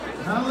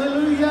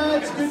Hallelujah.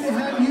 It's good to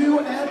have you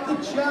at the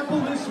chapel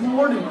this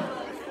morning.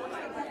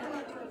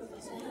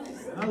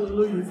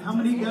 Hallelujah. How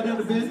many got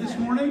out of bed this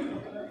morning?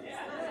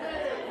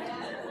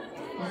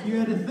 If you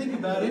had to think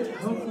about it,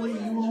 hopefully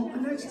you won't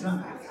the next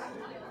time.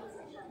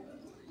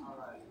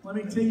 Let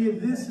me tell you,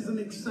 this is an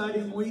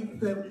exciting week.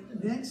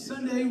 That next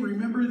Sunday,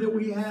 remember that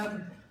we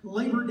have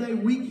Labor Day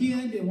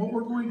weekend, and what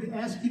we're going to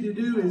ask you to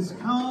do is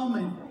come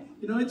and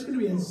it's going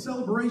to be a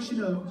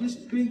celebration of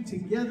just being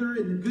together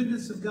in the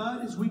goodness of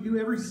God as we do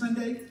every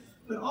Sunday.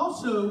 But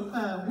also,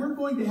 we're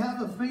going to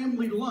have a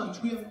family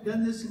lunch. We haven't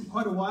done this in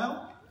quite a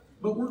while,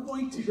 but we're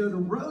going to go to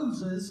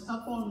Rose's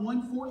up on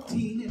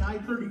 114 and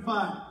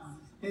I-35.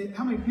 And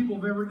how many people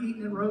have ever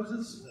eaten at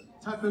Rose's?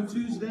 Taco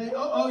Tuesday?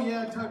 Oh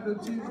yeah, Taco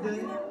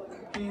Tuesday.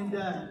 And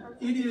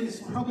it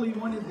is probably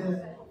one of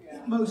the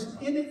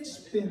most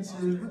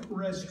inexpensive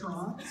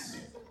restaurants.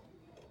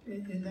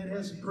 And that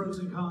has some pros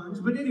and cons.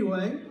 But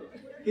anyway,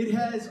 it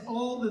has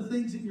all the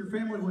things that your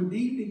family would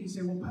need. And you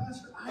say, well,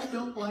 Pastor, I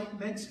don't like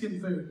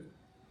Mexican food.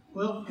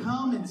 Well,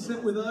 come and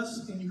sit with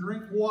us and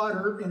drink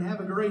water and have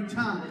a great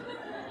time.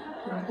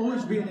 There'll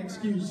always be an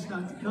excuse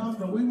not to come,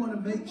 but we want to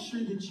make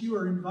sure that you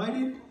are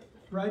invited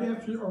right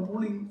after our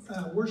morning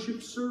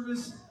worship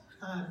service.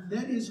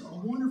 That is a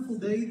wonderful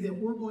day that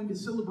we're going to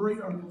celebrate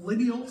our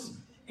millennials.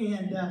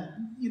 And,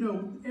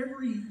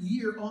 every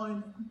year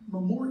on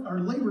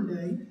Labor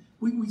Day,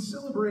 we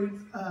celebrate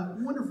a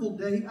wonderful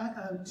day.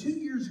 2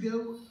 years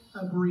ago,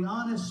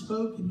 Brianna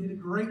spoke and did a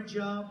great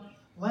job.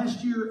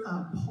 Last year,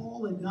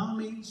 Paul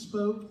Adami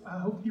spoke. I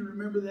hope you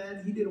remember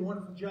that. He did a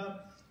wonderful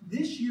job.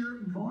 This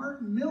year,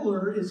 Mark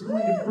Miller is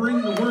going to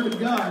bring the Word of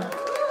God.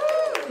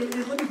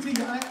 And let me tell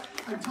you,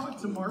 I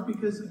talked to Mark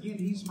because, again,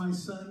 he's my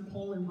son,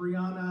 Paul and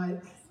Brianna.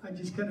 I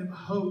just kind of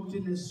hoped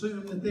and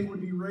assumed that they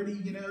would be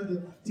ready,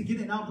 to get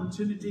an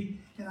opportunity.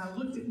 And I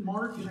looked at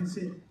Mark and I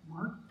said,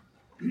 Mark,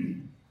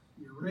 you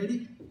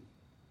ready?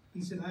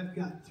 He said, I've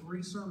got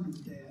 3 sermons,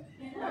 Dad.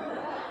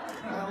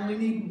 I only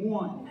need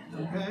 1,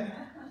 okay?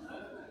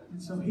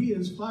 And so he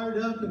is fired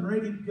up and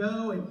ready to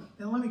go.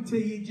 And let me tell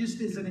you,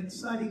 just as an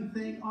exciting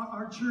thing,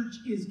 our church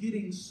is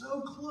getting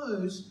so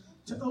close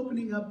to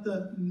opening up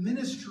the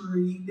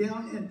ministry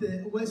down at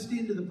the west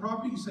end of the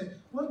property. You say,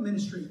 what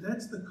ministry?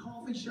 That's the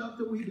coffee shop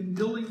that we've been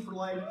building for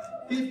like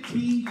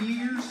 15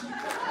 years.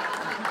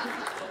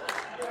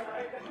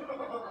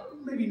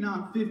 Maybe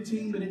not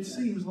 15, but it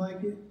seems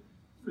like it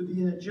for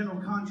the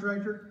general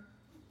contractor.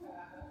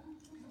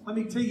 Let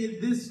me tell you,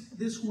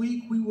 this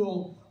week we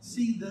will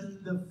see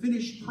the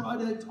finished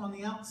product on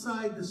the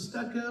outside, the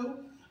stucco.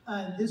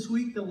 This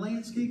week the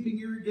landscaping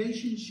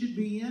irrigation should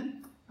be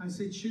in. I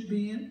said should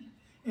be in.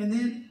 And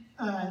then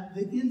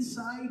the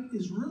inside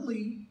is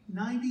really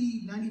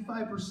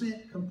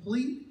 95%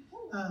 complete.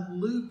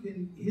 Luke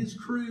and his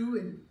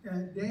crew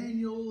and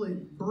Daniel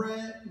and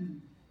Brett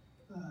and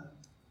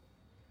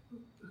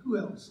who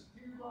else?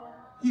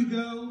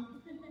 Hugo.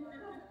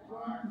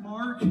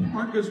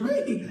 Mark goes,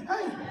 hey.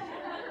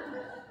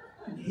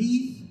 And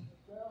Heath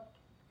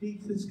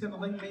is kind of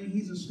like me.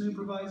 He's a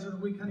supervisor.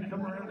 We kind of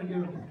come around and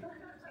go,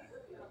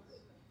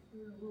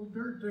 there's a little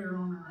dirt there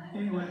on her.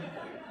 Anyway.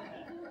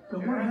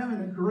 But we're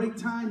having a great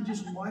time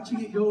just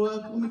watching it go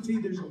up. Let me tell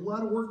you, there's a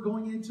lot of work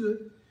going into it.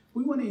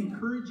 We want to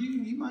encourage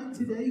you. You might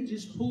today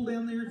just pull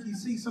down there if you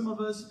see some of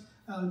us.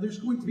 There's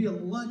going to be a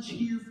lunch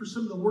here for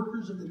some of the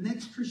workers of the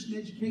Next Christian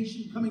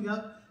Education coming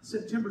up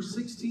September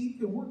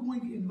 16th. And we're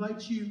going to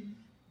invite you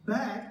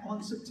back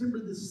on September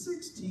the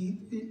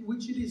 16th,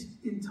 which it is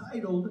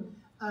entitled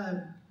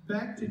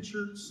Back to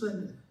Church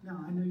Sunday.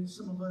 Now, I know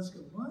some of us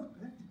go,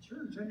 what? Back to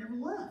church? I never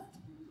left.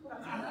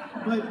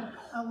 But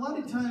a lot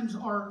of times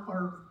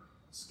our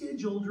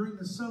schedule during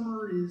the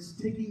summer is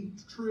taking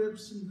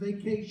trips and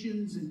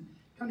vacations and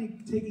kind of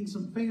taking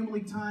some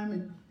family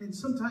time. And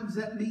sometimes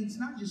that means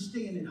not just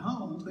staying at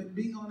home, but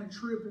being on a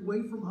trip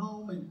away from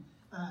home and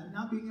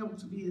not being able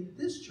to be at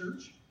this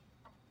church.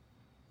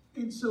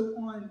 And so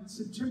on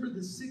September the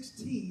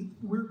 16th,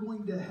 we're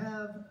going to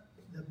have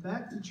the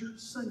Back to Church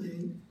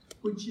Sunday,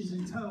 which is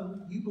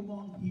entitled You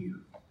Belong Here.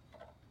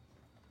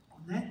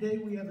 On that day,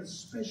 we have a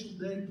special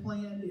day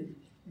planned,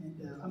 and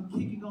I'm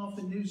kicking off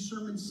a new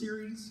sermon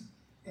series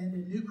and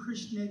a new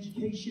Christian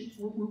education.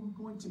 We're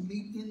going to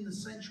meet in the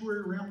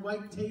sanctuary around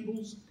white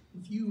tables.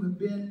 If you have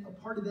been a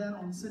part of that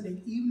on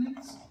Sunday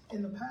evenings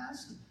in the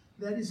past,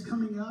 that is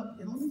coming up.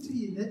 And let me tell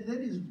you, that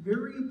is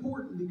very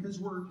important because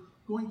we're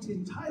going to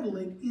entitle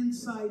it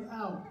Inside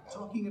Out,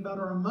 talking about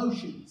our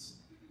emotions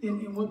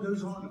and what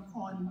goes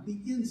on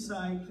the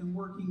inside and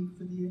working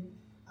for the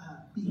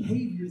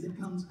behavior that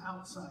comes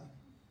outside.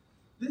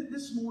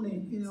 This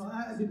morning,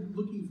 I've been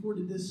looking forward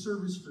to this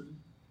service for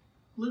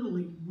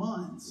literally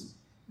months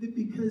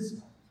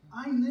because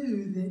I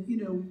knew that,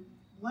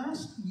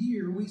 last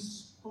year we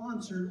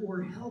sponsored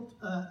or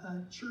helped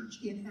a church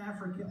in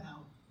Africa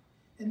out.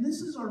 And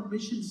this is our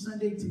Mission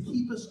Sunday to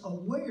keep us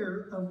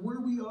aware of where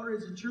we are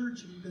as a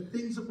church and the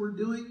things that we're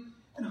doing.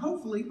 And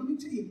hopefully, let me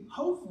tell you,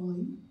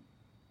 hopefully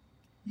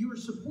you are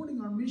supporting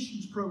our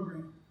missions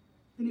program.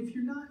 And if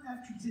you're not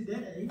after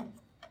today,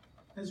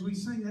 as we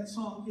sing that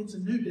song, It's a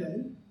New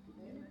Day.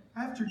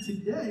 After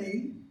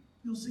today,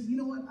 you'll say, you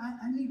know what,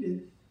 I need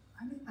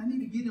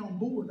to get on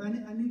board. I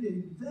need to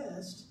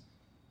invest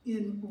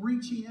in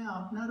reaching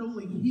out, not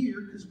only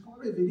here, because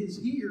part of it is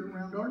here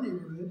around our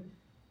neighborhood,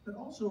 but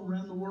also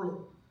around the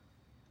world.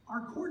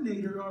 Our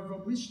coordinator of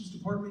our missions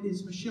department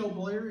is Michelle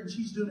Blair, and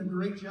she's doing a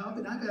great job,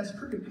 and I've asked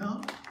her to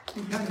come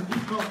and kind of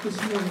kick off this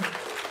morning.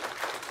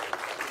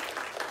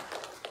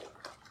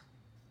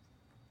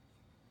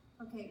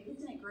 Okay,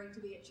 isn't it great to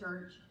be at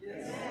church?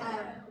 Yes.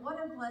 What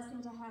a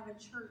blessing to have a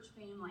church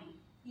family.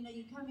 You know,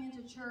 you come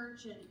into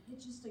church and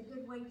it's just a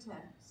good way to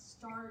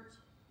start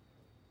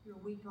your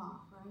week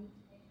off, right?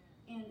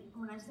 And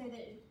when I say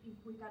that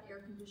we've got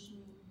air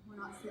conditioning, we're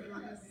not sitting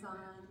on the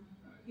sun,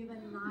 you have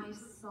a nice,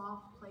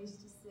 soft place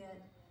to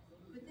sit.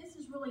 But this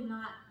is really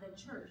not the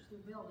church, the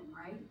building,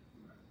 right?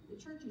 The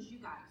church is you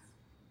guys.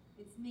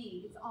 It's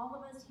me. It's all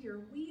of us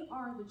here. We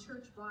are the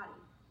church body,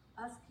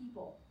 us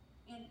people.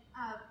 And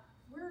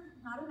we're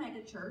not a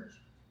mega church.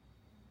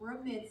 We're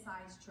a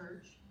mid-sized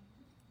church.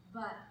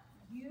 But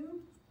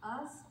you,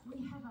 us,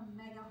 we have a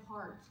mega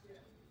heart.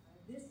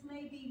 This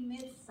may be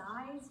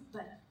mid-sized,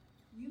 but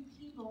you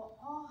people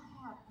all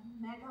have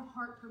a mega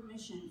heart for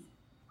missions.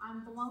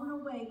 I'm blown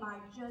away by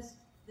just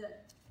the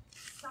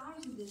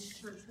size of this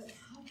church, but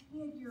how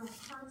big your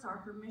hearts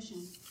are for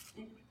missions.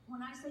 And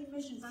when I say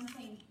missions, I'm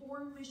saying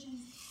foreign missions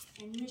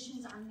and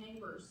missions our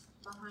neighbors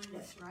behind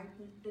us, right?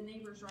 The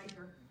neighbors right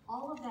here.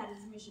 All of that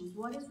is missions.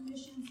 What is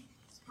missions?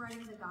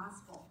 Spreading the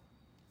gospel.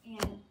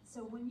 And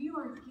so when you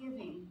are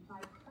giving by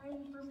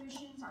praying for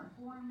missions, our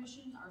foreign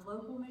missions, our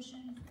local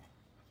missions,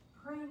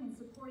 praying and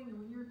supporting, and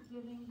when you're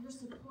giving, you're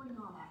supporting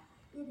all that.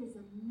 It is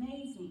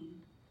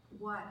amazing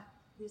what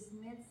this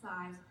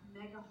mid-sized,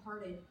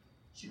 mega-hearted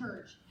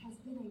church has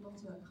been able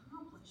to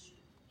accomplish.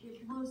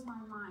 It blows my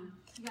mind.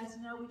 You guys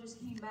know we just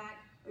came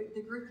back,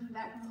 the group came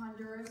back from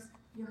Honduras.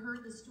 You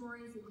heard the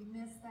stories. If you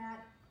missed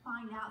that,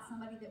 find out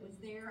somebody that was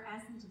there,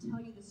 ask them to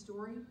tell you the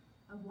story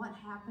of what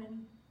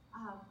happened.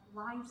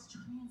 Lives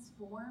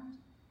transformed,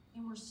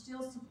 and we're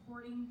still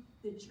supporting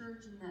the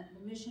church and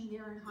the mission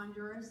there in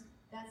Honduras.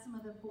 That's some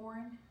of the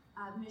foreign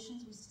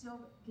missions. We still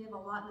give a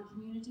lot in the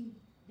community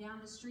down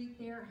the street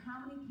there.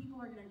 How many people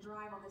are going to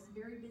drive on this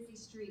very busy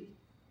street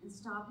and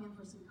stop in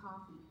for some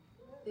coffee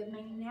that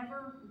may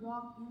never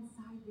walk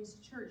inside this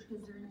church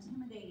because they're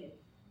intimidated?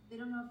 They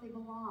don't know if they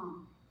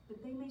belong,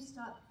 but they may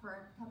stop for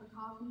a cup of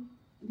coffee,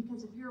 and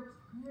because of your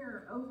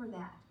prayer over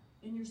that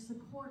and your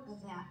support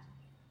of that,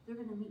 they're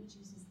going to meet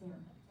Jesus there.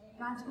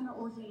 God's going to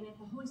ordain it.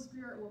 The Holy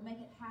Spirit will make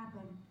it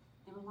happen,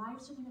 and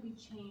lives are going to be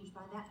changed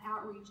by that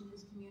outreach in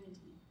this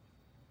community.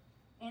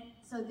 And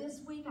so this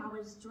week I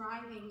was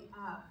driving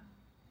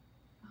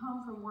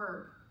home from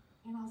work,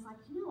 and I was like,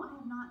 I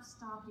have not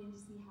stopped in to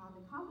see how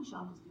the coffee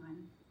shop is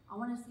doing. I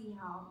want to see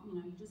how,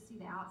 you just see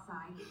the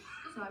outside.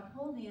 So I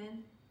pulled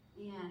in,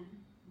 and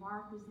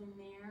Mark was in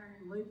there,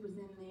 and Luke was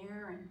in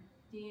there, and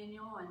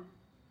Daniel, and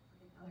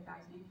the other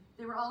guy's name.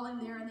 They were all in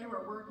there, and they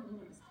were working,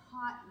 and it was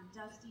hot and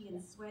dusty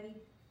and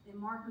sweaty. And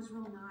Mark was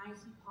real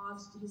nice. He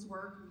paused his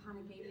work and kind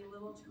of gave me a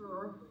little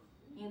tour.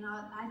 And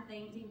I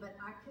thanked him, but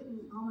I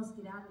couldn't almost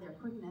get out of there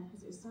quick enough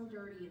because it was so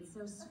dirty and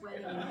so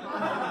sweaty and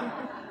hot.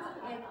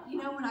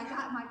 And when I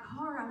got in my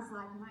car, I was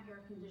like, my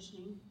air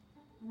conditioning.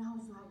 And I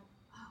was like,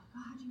 oh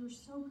God, you are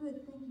so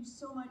good. Thank you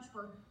so much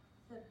for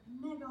the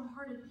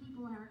mega-hearted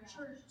people in our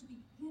church to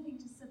be giving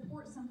to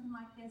support something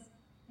like this.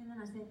 And then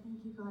I said,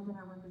 thank you, God, that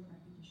I work with air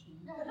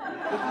conditioning.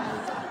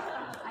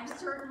 I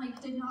certainly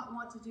did not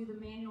want to do the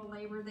manual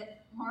labor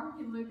that Mark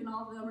and Luke and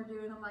all of them are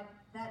doing. I'm like,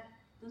 that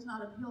does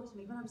not appeal to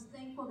me. But I was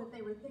thankful that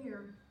they were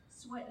there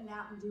sweating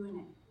out and doing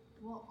it.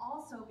 Well,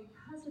 also,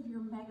 because of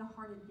your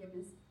mega-hearted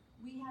givers,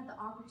 we had the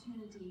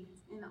opportunity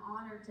and the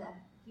honor to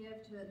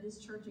give to this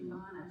church in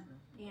Ghana,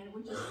 and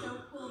which is so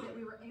cool that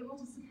we were able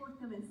to support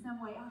them in some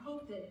way. I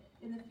hope that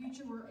in the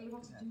future we're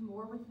able to do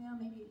more with them,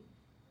 maybe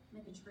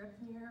make a trip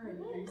there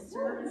and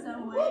serve in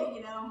some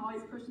way. I'm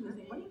always pushing to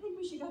say, what do you think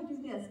we should go do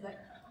this? But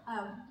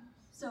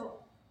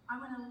so I'm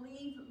going to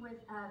leave with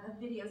a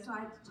video. So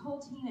I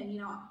told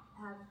Tina,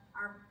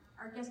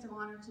 our guest of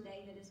honor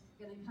today that is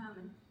going to come,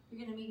 and you're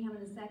going to meet him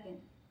in a second.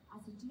 I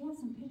said, do you have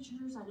some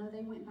pictures? I know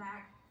they went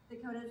back, the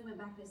Dakotas went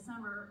back this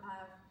summer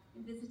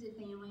and visited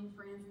family and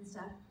friends and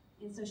stuff.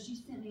 And so she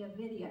sent me a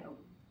video.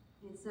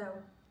 And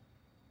so,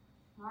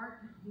 Mark,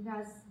 you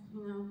guys,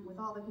 with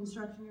all the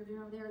construction you're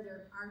doing over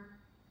there,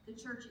 the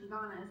church in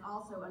Ghana is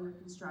also under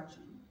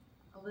construction.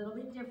 A little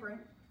bit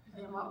different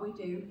than what we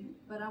do,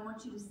 but I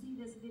want you to see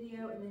this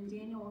video, and then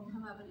Daniel will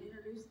come up and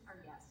introduce our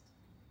guest.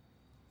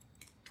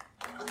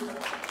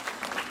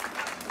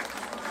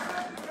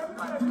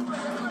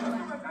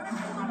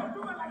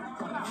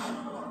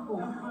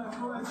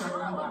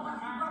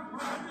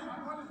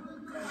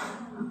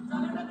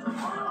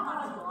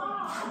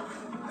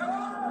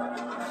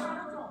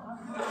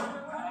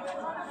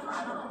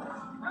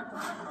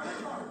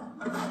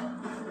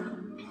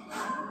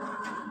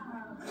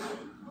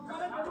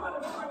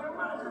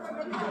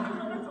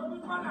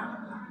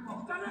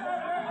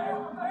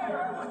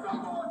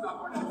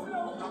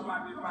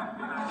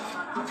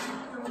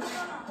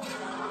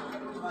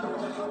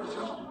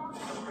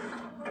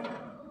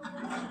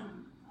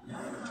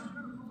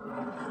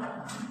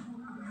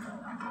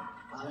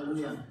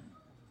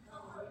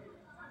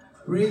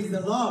 Praise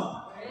the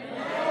Lord.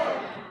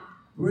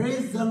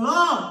 Praise the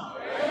Lord.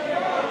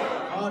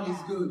 God is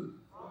good.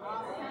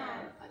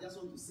 I just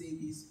want to say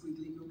this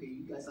quickly. Okay,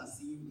 you guys are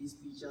seeing this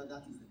picture.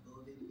 That is the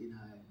building in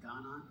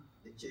Ghana,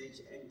 the church,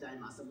 End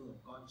Time Assembly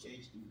of God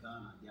Church in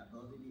Ghana. They are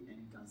building it, and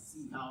you can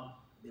see how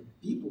the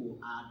people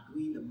are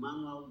doing the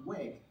manual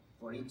work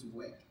for it to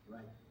work,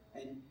 right?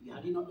 And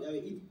had you not,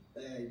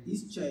 if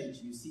this church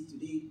you see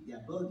today, they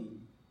are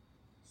building.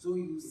 So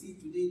you see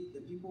today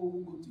the people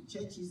who go to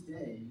churches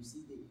there, you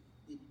see they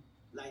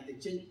like the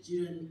church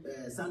children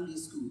Sunday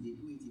school, they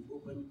do it in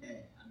open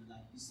air. And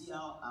like you see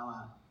how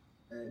our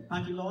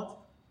parking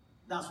lot,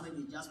 that's where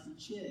they just put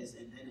chairs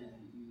and then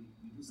we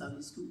do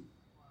Sunday school.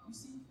 You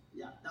see,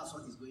 yeah, that's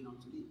what is going on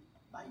today.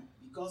 But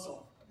because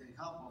of the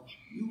help of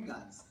you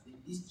guys,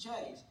 this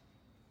church,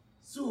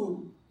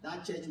 soon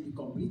that church will be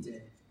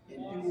completed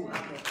and people will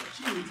have the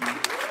opportunity to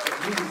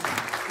minister. I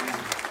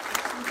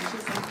want to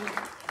share something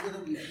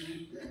together with you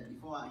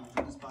before I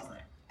introduce Pastor.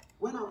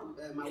 When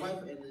my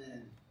wife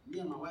and me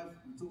and my wife,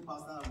 we told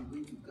Pastor we're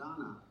going to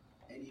Ghana,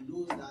 and he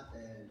knows that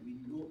we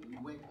know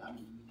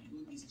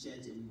this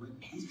church and we went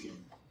to this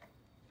church.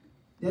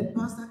 Then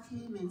Pastor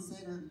came and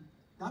said,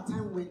 that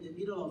time we're in the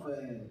middle of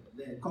the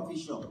coffee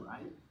shop,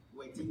 right?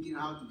 We're thinking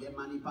how to get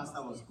money.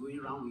 Pastor was going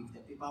around with the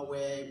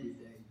paperwork, with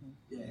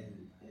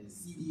the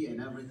CD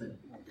and everything.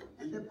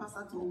 And then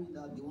Pastor told me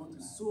that they want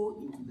to sow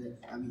into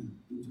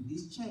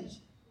this church.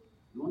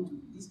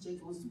 This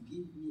church wants to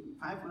give me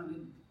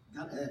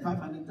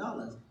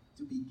 $500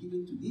 to be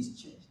given to this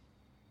church.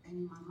 And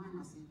in my mind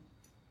I said,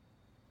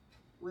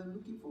 we're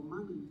looking for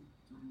money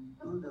to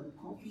build a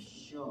coffee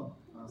shop,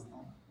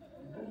 Pastor.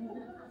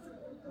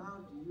 How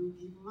do you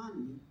give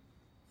money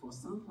for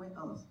somewhere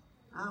else?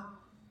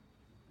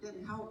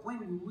 When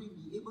will we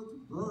be able to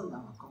build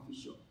our coffee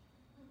shop?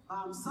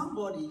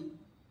 Somebody,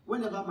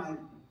 whenever my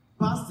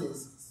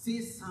pastors say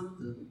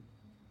something,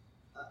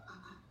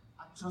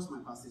 I trust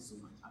my pastor so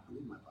much. I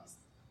believe my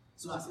pastor.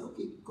 So I said,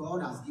 okay,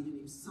 God has given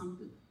him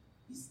something.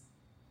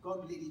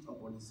 God laid it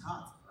upon his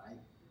heart, right,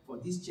 for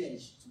this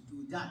church to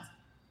do that.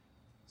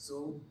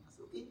 So I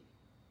said, okay.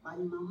 But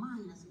in my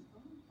mind, I said,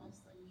 oh,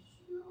 Pastor, you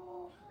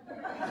sure?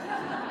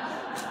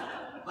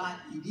 But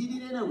he did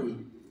it anyway.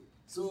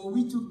 So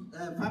we took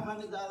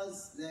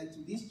 $500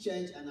 to this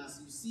church, and as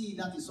you see,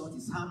 that is what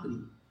is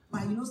happening.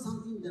 But you know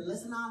something, the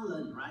lesson I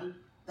learned, right?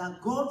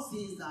 That God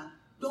says that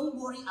don't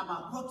worry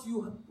about what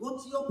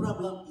your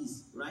problem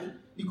is, right?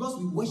 Because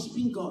we're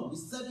worshiping God, we're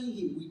serving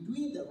him, we're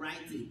doing the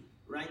right thing,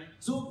 right?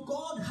 So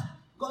God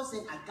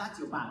said, I got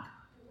your back.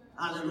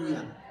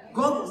 Hallelujah.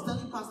 God was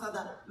telling Pastor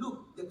that,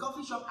 look, the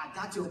coffee shop, I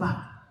got your back.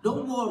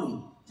 Don't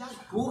worry. Just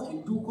go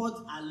and do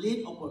what I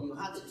laid upon your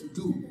heart to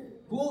do.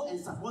 Go and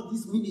support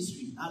this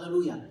ministry.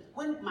 Hallelujah.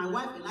 When my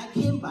wife and I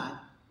came back,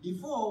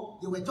 before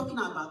they were talking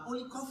about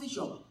only coffee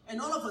shop, and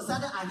all of a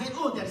sudden I heard,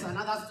 oh, there's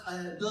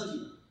another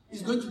building.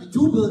 It's going to be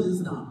 2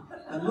 buildings now.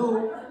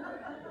 Hello.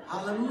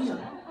 Hallelujah.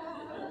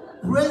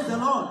 Praise the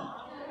Lord.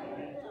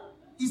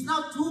 It's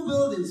now 2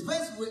 buildings.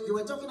 First, they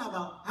were talking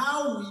about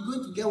how we're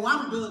going to get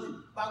 1 building.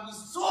 But we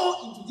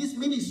saw into this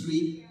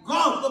ministry,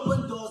 God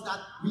opened doors that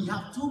we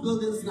have 2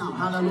 buildings now.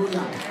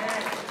 Hallelujah.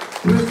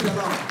 Praise the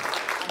Lord. I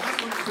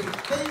just want to say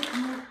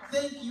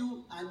thank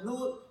you. I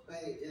know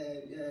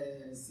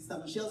Sister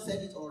Michelle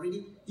said it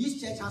already.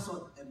 This church has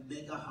a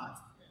mega heart.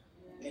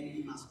 And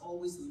we must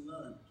always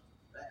learn.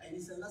 And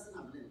it's a lesson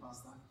I've learned,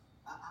 Pastor.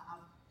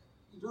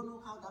 You don't know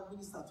how that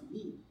ministered to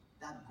me.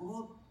 That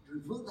God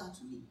revealed that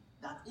to me.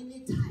 That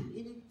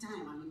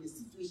anytime I'm in a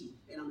situation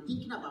and I'm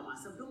thinking about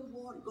myself, don't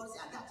worry. God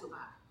said, I got your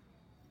back.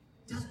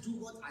 Just do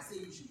what I say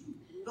you should do.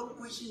 Don't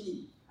question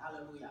me.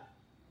 Hallelujah.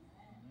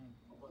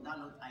 On that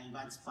note, I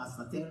invite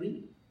Pastor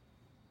Terry.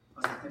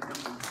 Pastor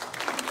Terry.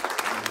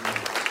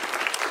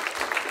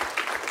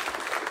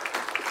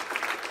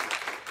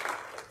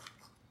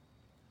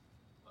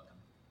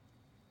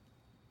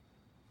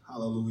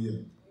 Hallelujah.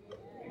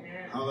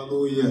 Amen.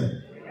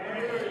 Hallelujah.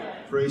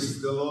 Amen.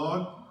 Praise the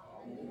Lord.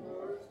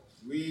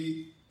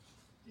 We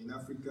in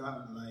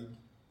Africa like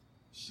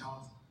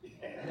shout.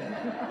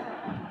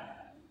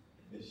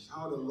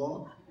 Shout a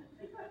lot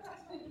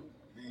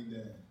and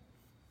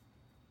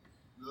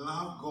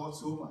love God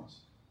so much.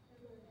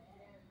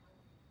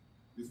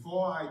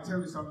 Before I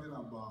tell you something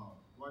about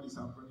what is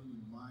happening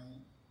in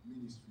my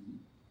ministry,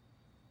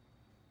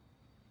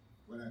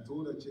 when I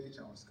told the church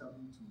I was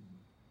coming to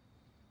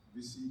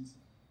visit,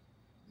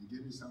 they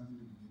gave me something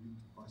to be given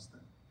to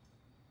Pastor.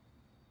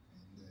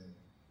 And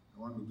I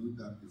want to do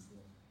that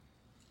before.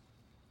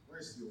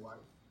 Where's your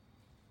wife?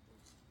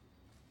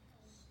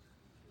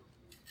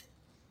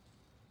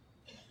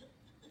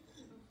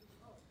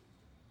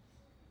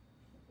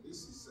 This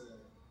is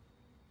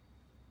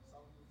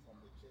something from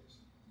the church.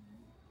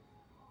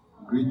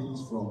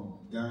 Greetings from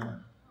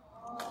Ghana.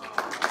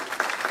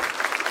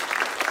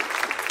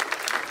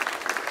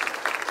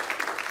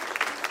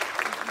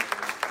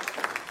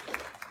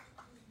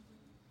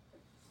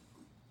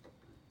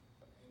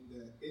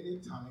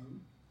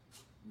 Anytime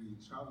we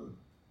travel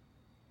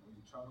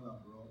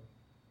abroad,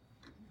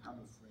 and you have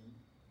a friend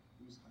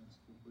whose hand is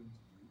open to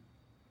you,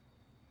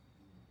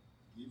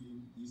 gave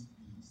him these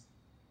bees.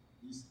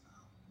 These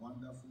are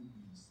wonderful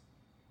bees,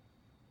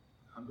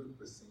 100%,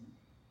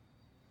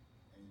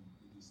 and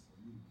it is for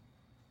you.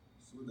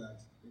 So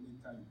that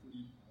anytime you put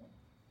it on,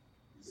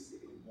 it's a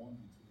bond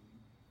between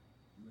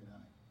you and I.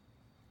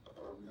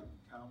 We have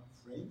become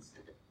friends,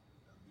 we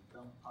have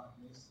become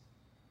partners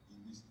in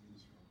this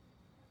ministry.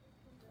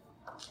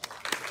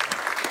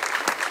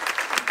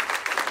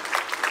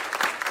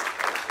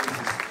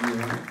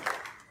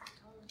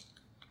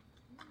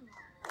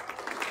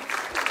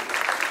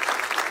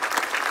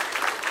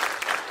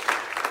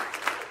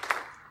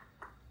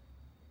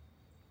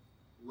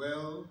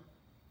 Well,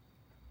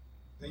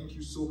 thank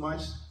you so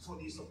much for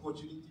this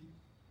opportunity.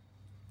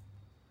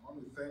 I want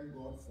to thank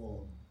God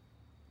for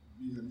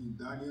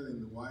Daniel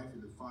and the wife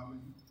and the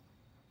family.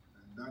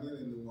 And Daniel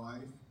and the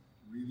wife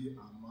really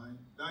are mine.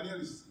 Daniel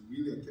is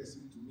really a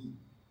cousin to me.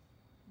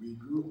 We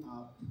grew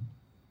up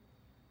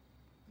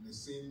in the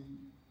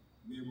same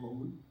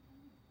neighborhood,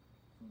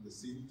 from the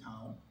same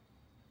town.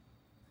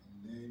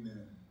 And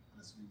then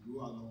as we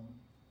grew along,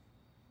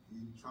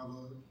 he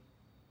traveled,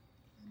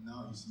 and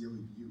now he's here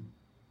with you.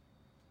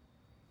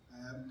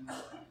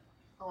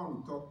 I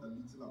want to talk a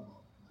little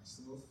about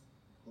myself,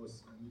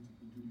 because I need to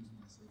introduce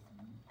myself to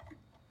you.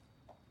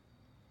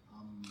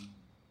 I'm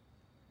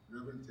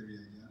Reverend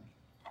Adjah,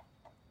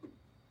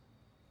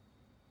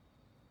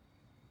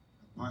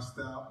 a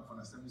pastor of an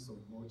Assemblies of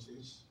God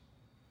church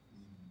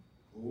in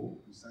O,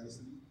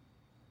 precisely.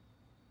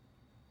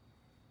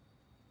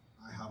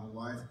 I have a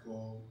wife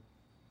called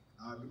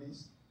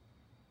Agnes,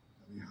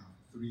 and we have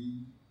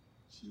 3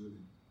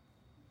 children,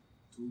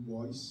 2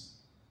 boys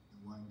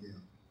and 1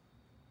 girl.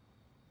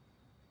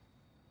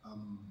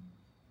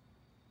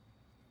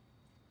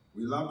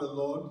 We love the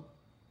Lord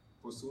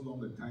for so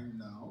long a time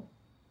now.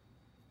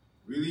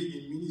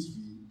 Really, in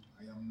ministry,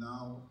 I am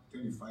now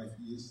 25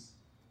 years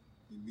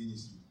in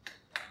ministry.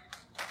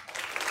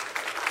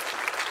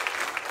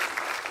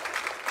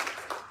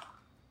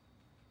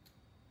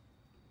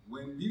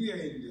 When Billy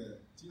and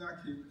Tina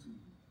came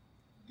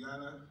to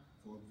Ghana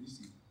for a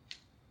visit,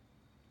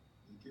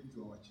 they came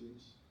to our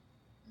church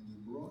and they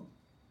brought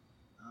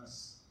us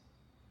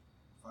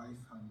 $500.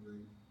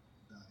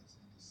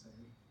 And they said,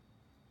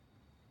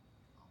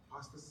 our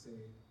pastor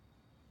said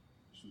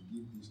we should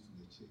give this to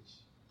the church.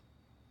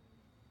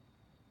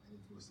 And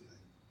it was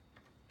like,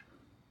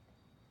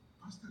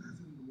 pastor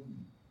doesn't know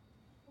me.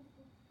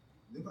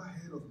 Never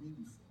heard of me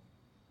before.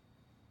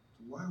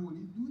 So why would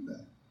he do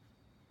that?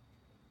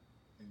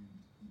 And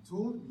he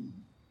told me,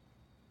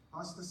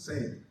 pastor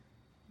said,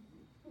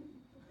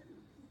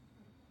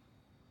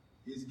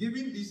 he's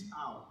giving this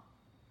out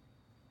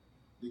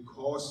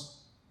because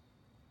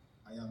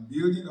I am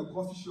building a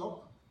coffee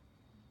shop,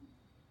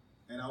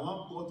 and I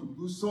want God to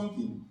do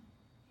something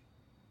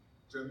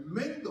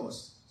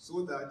tremendous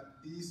so that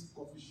this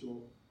coffee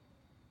shop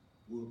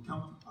will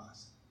come to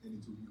us and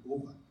it will be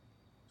over.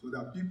 So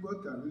that people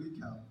can really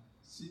come,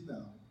 sit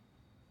down,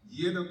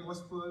 hear the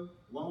gospel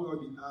one way or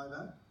the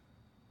other.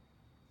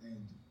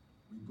 And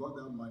we got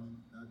that money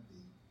that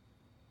day,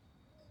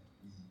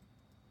 and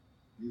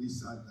we really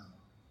sat down.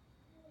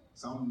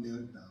 Some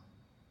knelt down,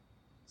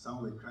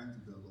 some were crying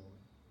to the Lord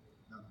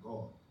that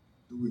God,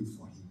 do it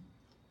for him.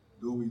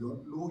 Though we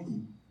don't know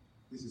him,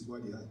 this is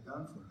what he has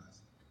done for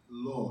us.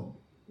 Lord,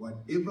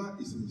 whatever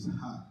is in his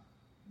heart,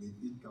 may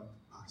it come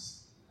to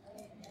pass.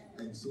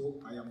 And so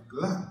I am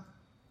glad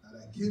that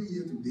I came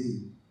here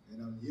today,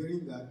 and I'm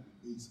hearing that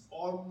it's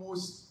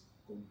almost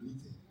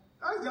completed.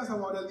 That's just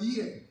about a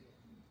year.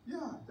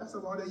 Yeah, that's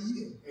about a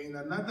year. And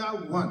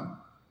another one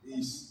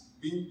is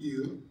being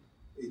built.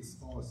 It's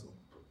awesome.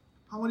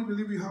 How many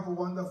believe we have a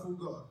wonderful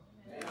God?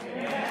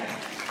 Amen.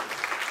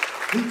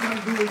 He can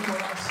do it for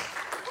us.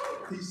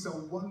 He's a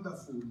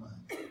wonderful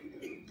man.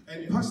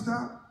 And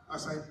Pastor,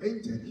 as I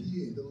entered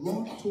here, the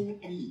Lord told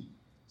me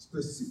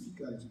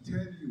specifically to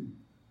tell you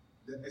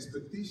the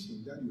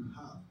expectation that you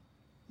have,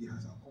 he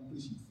has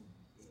accomplished it for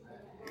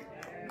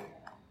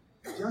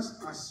you.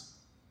 Just as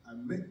I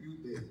met you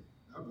there,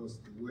 that was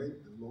the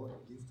word the Lord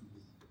gave to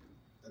me,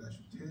 that I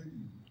should tell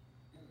you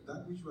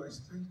that which you are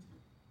expecting,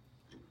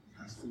 he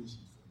has finished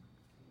it for you.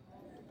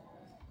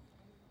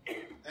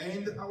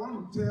 And I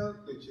want to tell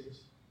the church,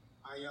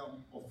 I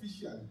am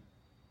officially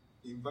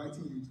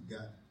inviting you to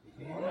Ghana.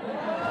 To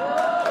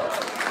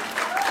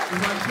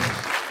my church,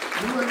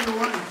 you and your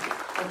wife,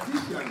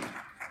 officially,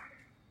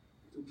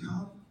 to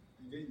come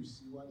and then you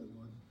see what the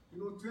Lord.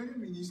 20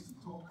 minutes to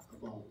talk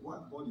about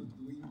what God is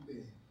doing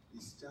there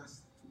is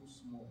just too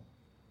small.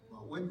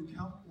 But when you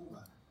come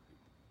over,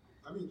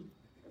 I'm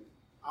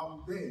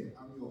there,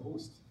 I'm your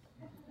host.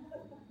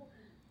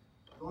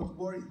 Don't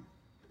worry,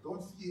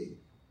 don't fear.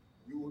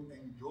 You will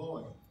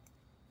enjoy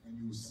and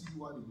you will see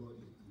what the Lord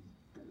is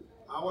doing.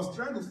 I was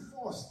trying to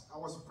force, I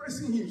was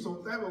pressing him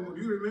some time ago.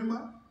 Do you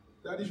remember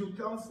that he should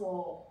come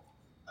for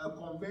a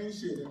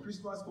convention, a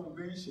Christmas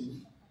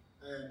convention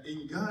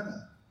in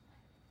Ghana?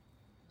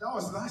 That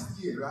was last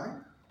year, right?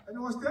 And he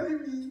was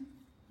telling me,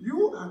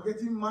 you are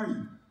getting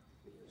married.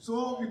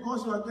 So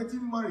because you are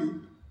getting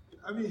married,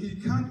 he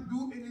can't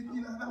do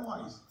anything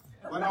otherwise.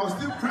 But I was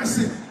still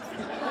pressing.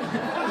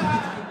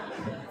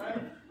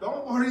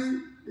 Don't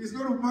worry, he's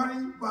going to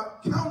marry,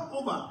 but come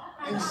over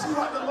and see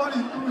what the Lord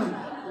is doing.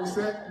 He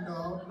said,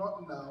 no,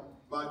 not now,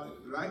 but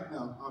right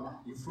now, I'm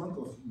in front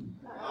of you.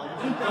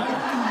 I'm inviting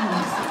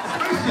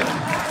you.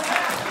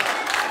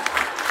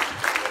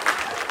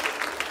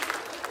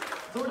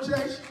 So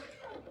church,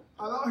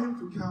 allow him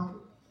to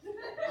come.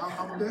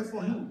 I'm there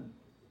for him.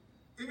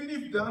 Even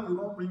if Dan will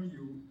not bring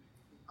you,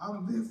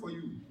 I'm there for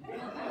you.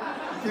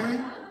 Okay?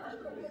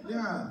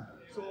 Yeah.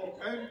 So,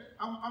 and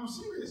I'm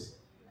serious.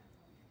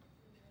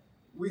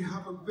 We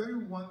have a very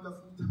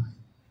wonderful time.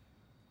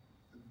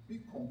 A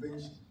big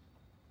convention.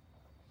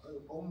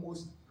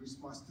 Almost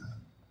Christmas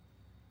time.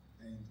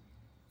 And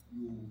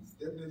you will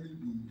definitely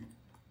be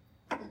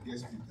a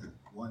guest speaker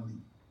one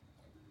day.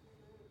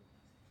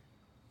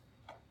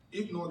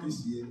 If not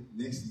this year,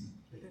 next year.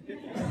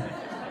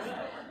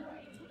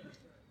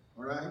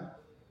 All right?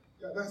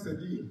 Yeah, that's the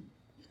deal.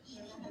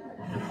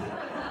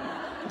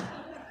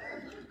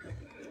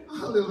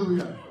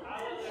 Hallelujah.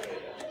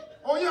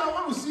 Oh yeah, I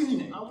want to see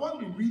him. I want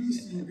to really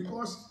see him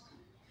because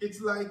it's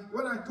like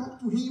when I talk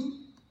to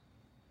him,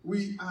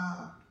 we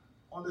are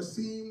on the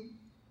same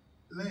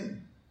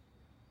lane.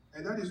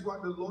 And that is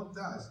what the Lord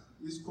does.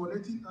 He's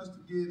connecting us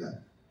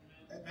together.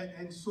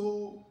 And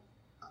so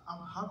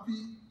I'm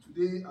happy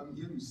today I'm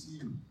here to see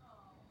you.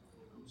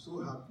 I'm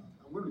so happy.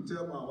 I'm going to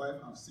tell my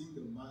wife I've seen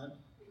the man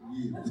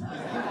real.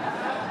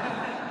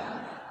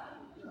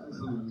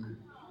 Hallelujah.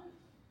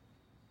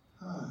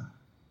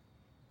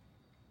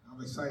 I'm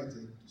excited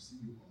to see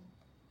you all.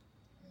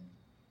 And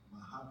my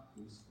heart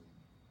goes for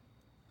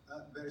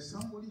you. There is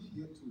somebody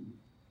here too.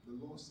 The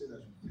Lord said I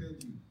should tell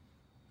you,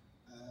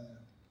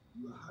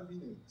 you are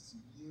having a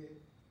severe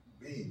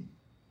pain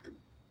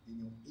in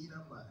your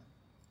inner mind.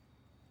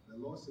 The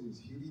Lord said He's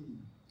healing you.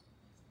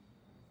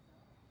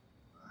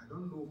 I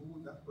don't know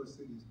who that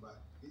person is,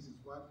 but this is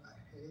what I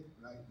heard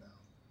right now.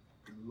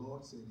 The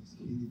Lord said He's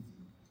healing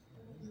you.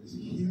 There is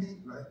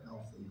healing right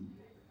now for you.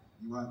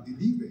 You are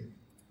delivered.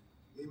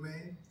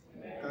 Amen.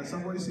 Amen. Can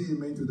somebody say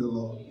amen to the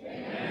Lord?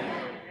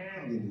 Amen.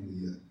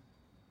 Hallelujah.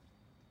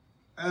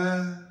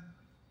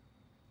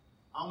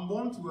 I'm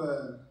born to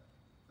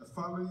a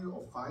family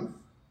of 5.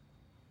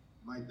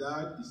 My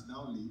dad is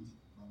now late,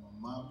 but my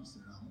mom is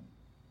around.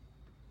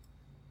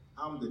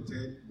 I'm the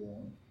 3rd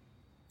born,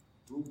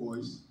 2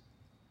 boys,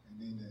 and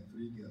then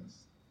 3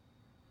 girls.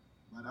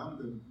 But I'm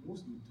the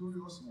most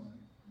notorious one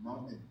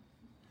among them.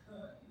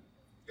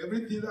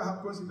 Everything that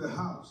happens in the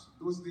house,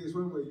 those days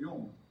when we were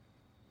young,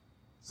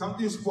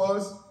 something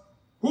spoils,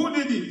 who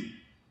did it?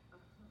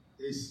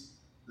 It's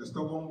the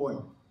stubborn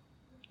boy,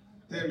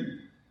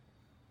 Terry.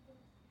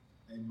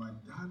 And my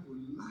dad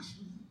would lash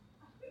me.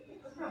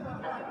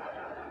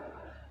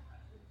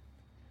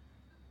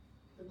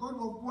 The God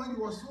of point,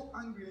 he was so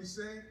angry and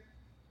said,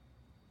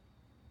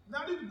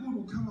 nothing good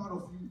will come out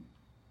of you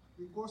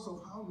because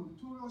of how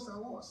notorious I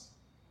was.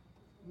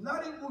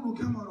 Nothing good will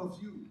come out of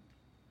you.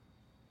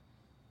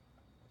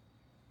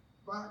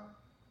 But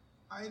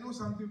I know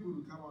something good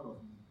will come out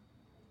of me.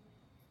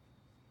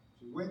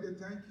 So when the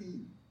time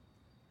came,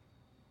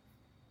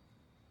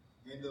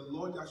 and the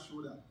Lord just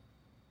showed up,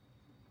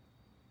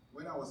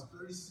 when I was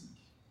very sick,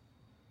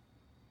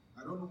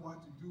 I don't know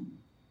what to do,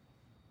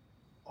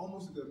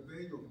 almost to the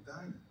verge of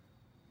dying,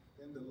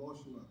 then the Lord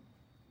showed up.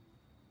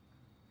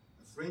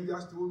 A friend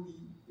just told me,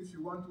 if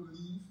you want to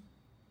leave,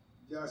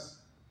 just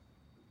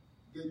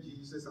get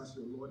Jesus as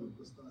your Lord and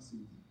personal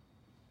Savior.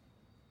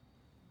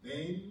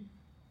 Then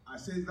I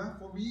said, is that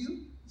for real?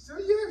 He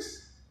said,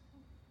 yes.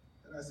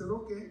 And I said,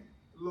 okay,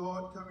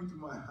 Lord, come into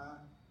my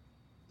heart,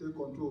 take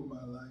control of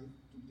my life.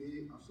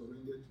 Today, I've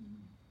surrendered to you.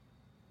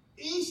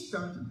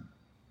 Instantly,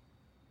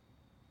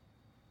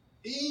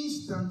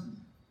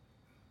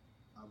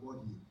 I got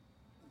healed.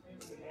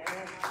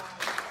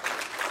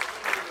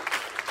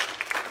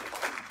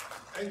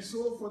 And so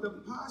for the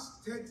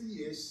past 30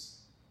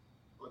 years,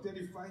 or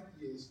 35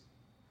 years,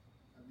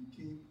 I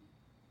became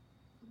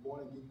a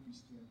born-again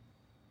Christian.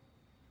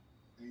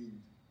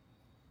 And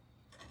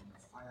on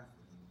fire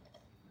for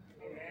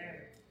the Lord.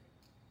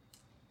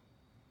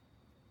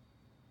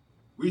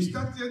 We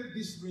started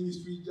this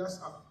ministry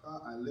just after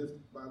I left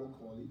Bible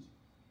college.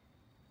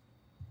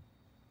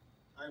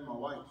 I and my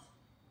wife.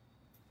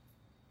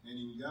 And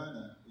in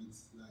Ghana,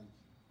 it's like,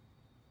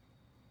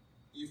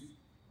 if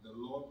the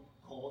Lord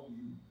called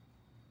you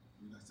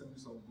with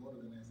Assemblies of God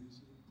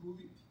organization, prove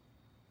it.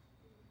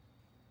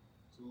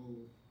 So,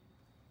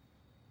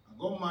 I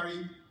got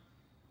married.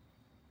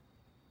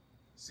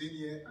 Same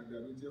year, I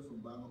graduated from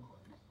Bible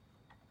college.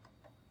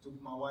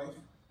 Took my wife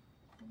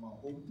from our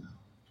hometown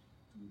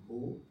to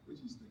Ho, which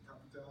is the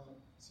capital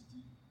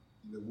city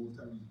in the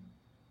Volta region.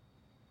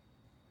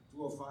 The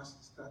 2 of us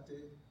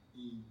started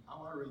in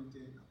our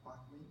rented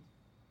apartment.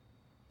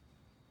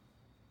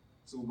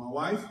 So my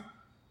wife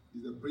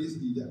is the praise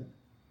leader.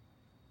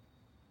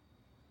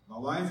 My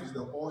wife is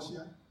the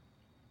usher.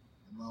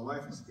 And my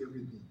wife is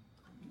everything.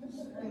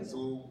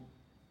 So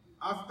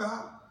after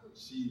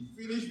she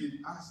finished with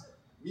us,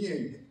 me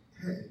and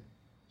her,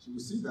 she will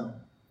sit down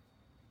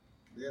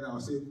Then I'll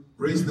say,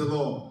 praise the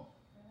Lord.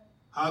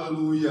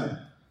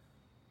 Hallelujah.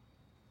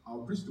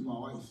 I'll preach to my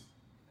wife.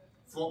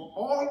 For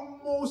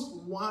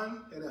almost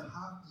 1.5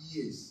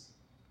 years,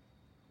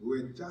 we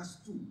were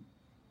just two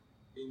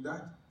in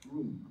that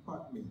room,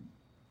 apartment.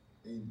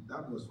 And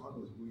that was what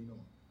was going on.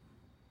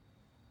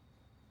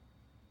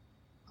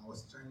 I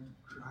was trying to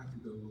cry to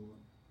the Lord.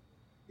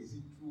 Is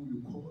it true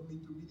you called me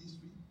to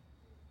ministry?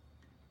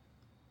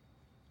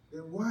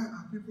 Then why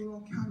are people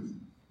not coming?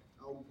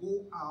 I'll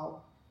go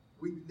out,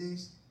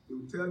 witness,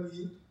 they'll tell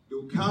me,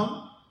 they'll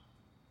come.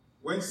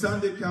 When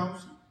Sunday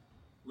comes,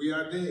 we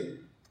are there,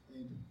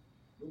 and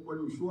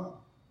nobody will show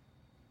up.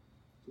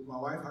 So my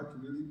wife had to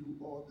really do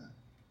all that.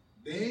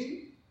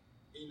 Then,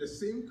 in the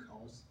same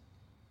house,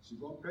 she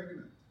got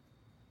pregnant.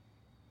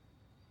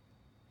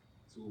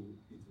 So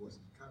it was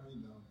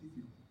becoming now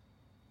difficult.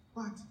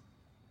 But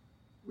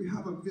we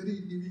have a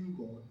very living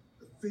God,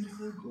 a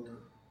faithful God,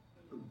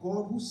 a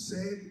God who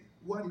said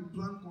what He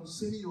planned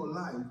concerning your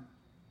life,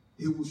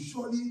 He will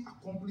surely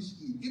accomplish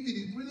it. If it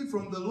is really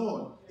from the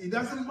Lord, it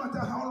doesn't matter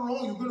how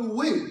long you're going to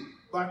wait.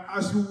 But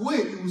as you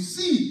wait, you will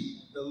see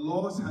the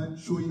Lord's hand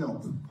showing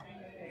up.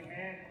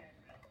 Amen.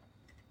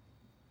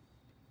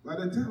 By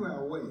the time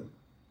I went,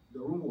 the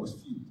room was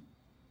filled.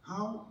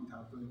 How it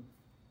happened,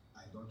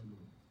 I don't know.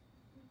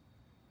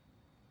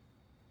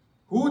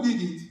 Who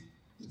did it?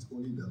 It's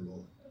only the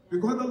Lord.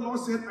 Because the Lord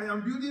said, I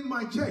am building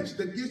my church.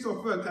 The gates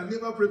of hell can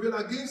never prevail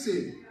against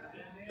it.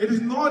 It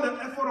is not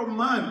the effort of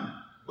man,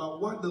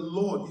 but what the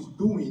Lord is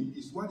doing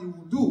is what He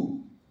will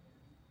do.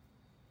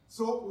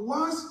 So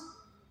once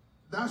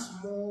that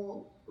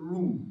small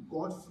room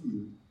got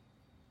filled,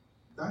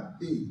 that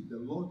day the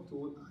Lord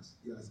told us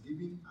He has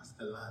given us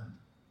a land.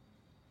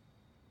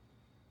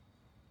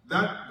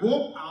 That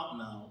go out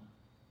now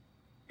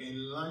and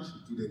launch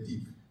to the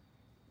deep.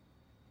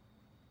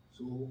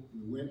 So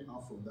we went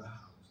out from that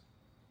house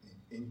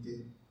and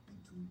entered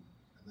into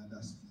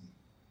another sphere.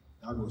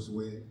 That was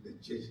where the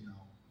church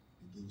now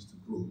begins to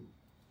grow.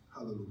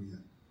 Hallelujah.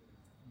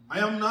 I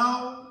am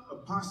now a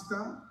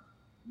pastor,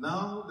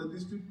 now the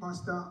district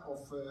pastor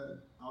of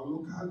our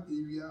local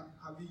area,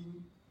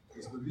 having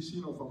a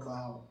supervision of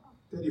about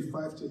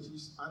 35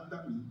 churches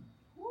under me.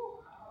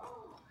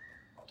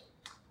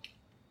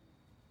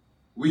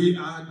 We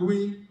are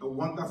doing a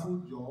wonderful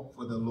job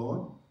for the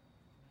Lord.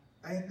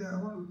 And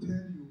I want to tell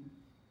you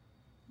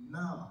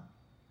now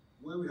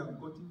where we have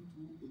gotten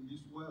to in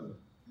this world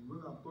and where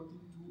we have gotten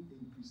to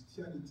in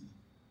Christianity.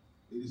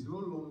 It is no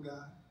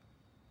longer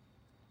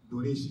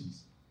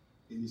donations.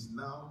 It is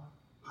now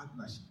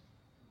partnership.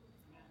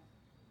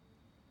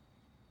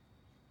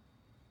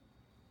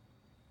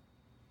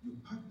 You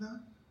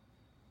partner,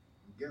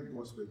 you get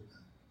God's work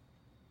done.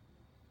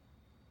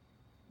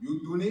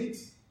 You donate,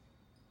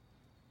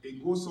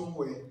 it goes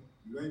somewhere,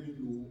 you don't even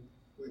know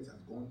where it has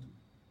gone to.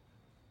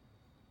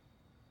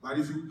 But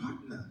if you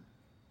partner,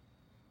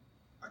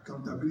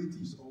 accountability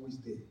is always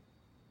there.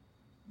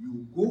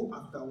 You go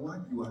after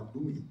what you are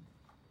doing,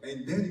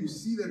 and then you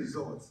see the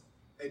results,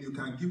 and you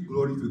can give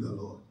glory to the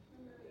Lord.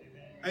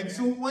 Amen. And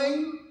so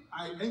when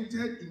I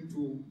entered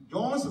into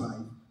John's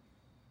life,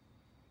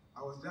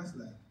 I was just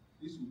like,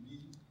 this will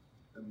be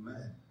a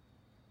man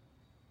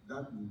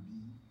that will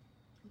be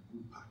a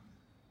good partner.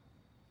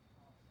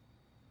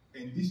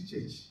 And this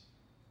church,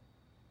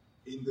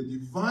 in the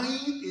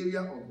divine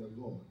area of the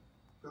Lord,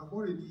 we have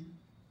already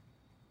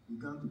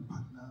begun to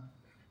partner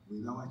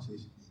with our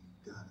church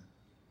in Ghana.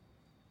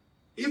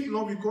 If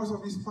not because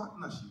of this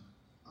partnership,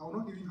 I will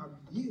not even have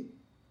been here.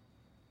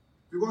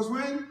 Because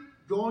when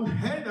John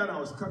heard that I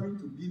was coming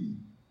to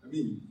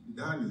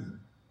Daniel,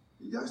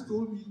 he just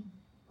told me,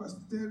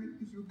 Pastor Terry,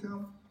 if you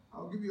come,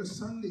 I'll give you a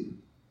Sunday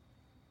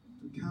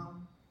to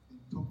come and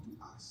talk to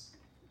us.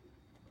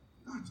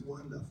 That's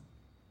wonderful.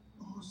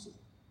 Awesome.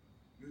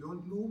 You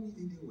don't know me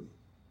anyway.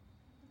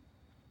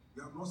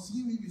 You have not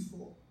seen me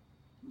before.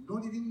 You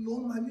don't even know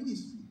my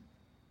ministry.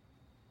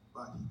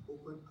 But He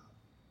opened up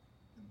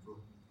and brought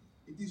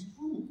me. It is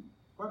true.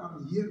 What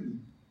I'm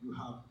hearing, you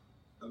have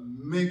a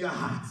mega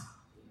heart.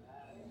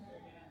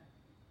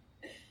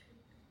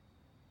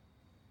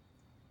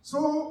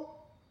 So,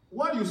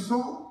 what you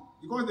saw,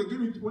 because they gave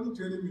me 20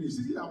 minutes,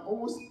 see, I'm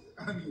almost,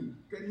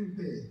 getting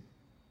there.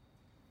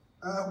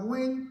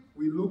 When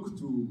we look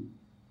to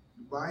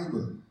the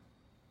Bible,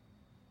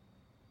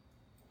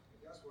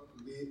 I just want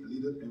to lay a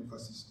little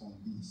emphasis on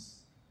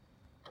this.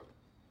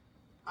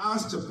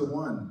 Acts chapter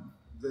 1,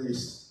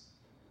 verse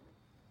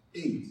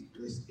 8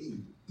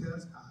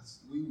 tells us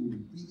we will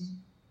really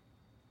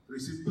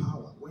receive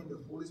power when the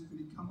Holy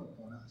Spirit comes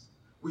upon us.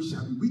 We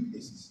shall be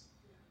witnesses.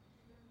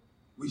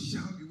 We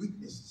shall be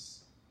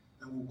witnesses.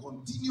 And we'll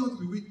continue to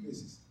be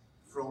witnesses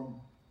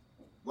from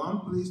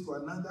one place to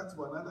another,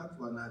 to another,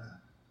 to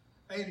another.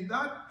 And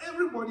that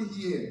everybody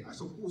here, I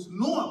suppose,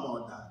 know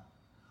about that.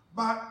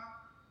 But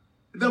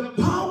the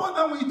power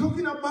that we're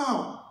talking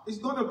about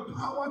is not a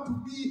power to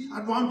be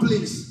at one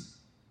place.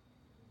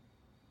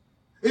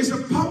 It's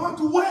a power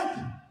to work.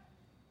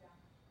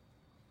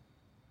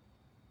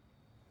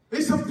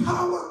 It's a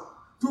power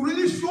to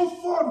really show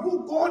forth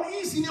who God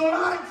is in your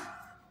life.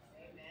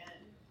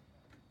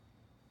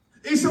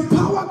 It's a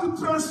power to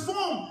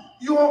transform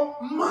your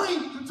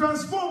mind, to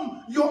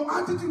transform your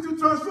attitude, to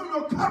transform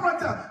your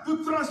character,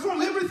 to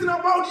transform everything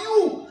about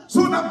you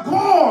so that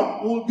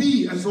God will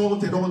be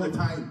exalted all the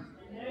time.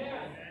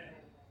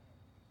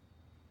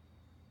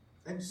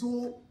 And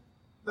so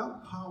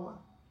that power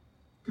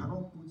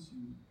cannot put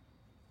you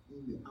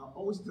in the... I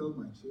always tell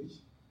my church,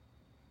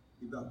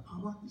 if that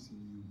power is in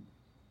you,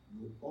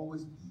 you will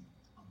always be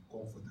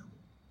uncomfortable.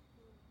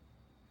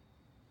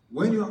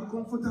 When you are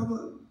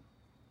comfortable,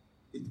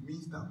 it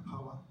means that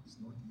power is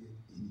not yet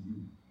in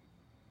you.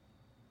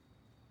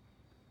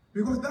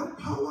 Because that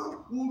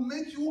power will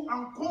make you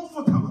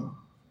uncomfortable.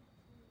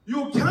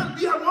 You can't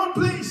be at one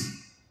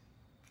place.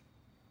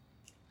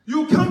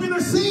 You can't be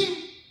the same.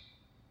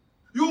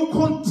 You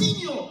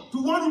continue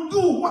to want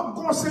to do what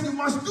God said you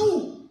must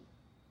do.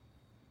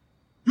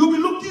 You'll be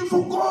looking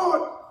for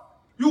God.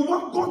 You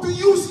want God to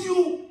use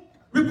you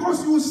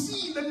because you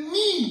see the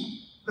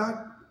need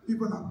that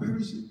people are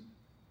perishing.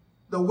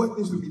 The work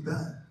needs to be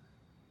done.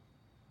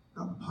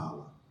 That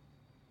power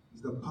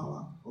is the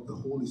power of the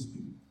Holy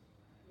Spirit.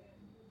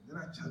 And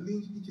I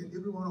challenge each and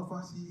every one of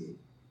us here.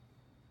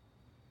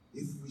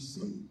 If we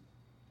say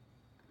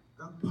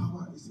that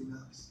power is in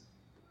us,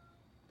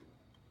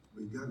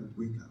 we got to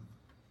wake up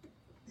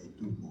and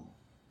do more.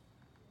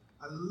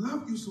 I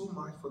love you so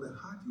much for the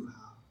heart you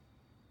have,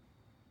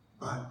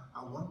 but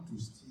I want to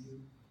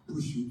still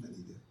push you a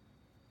little.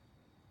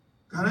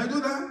 Can I do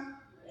that?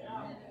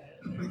 Yeah.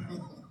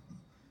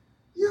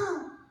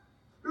 Yeah.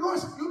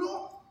 Because,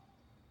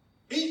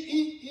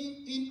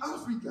 in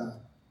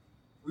Africa,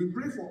 we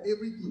pray for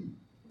everything.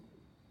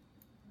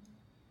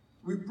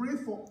 We pray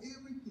for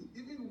everything.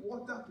 Even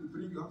water to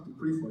drink, you have to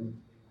pray for it.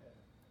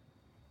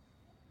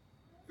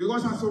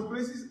 Because at some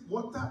places,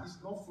 water is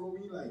not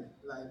flowing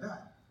like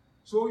that.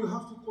 So you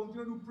have to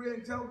continue to pray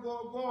and tell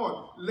God,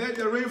 God, let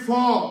the rain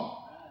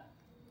fall.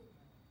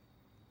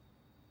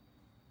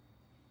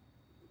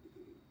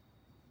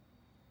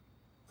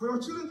 For your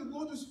children to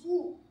go to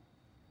school,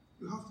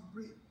 you have to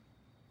pray.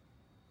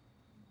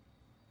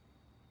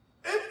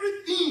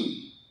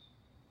 Everything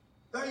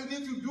that you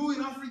need to do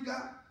in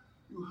Africa,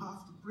 you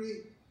have to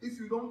pray. If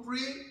you don't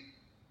pray,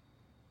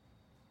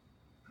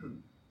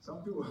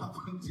 something will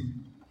happen to you.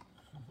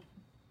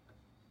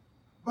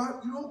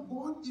 But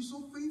God is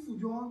so faithful,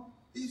 John.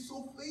 He's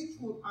so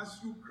faithful as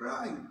you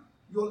cry.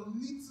 Your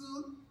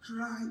little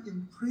cry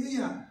in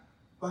prayer,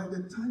 by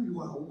the time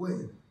you are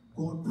aware,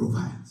 God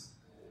provides.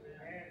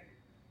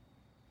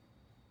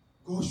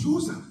 God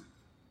shows up.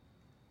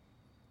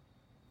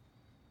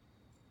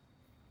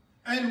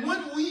 And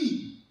when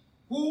we,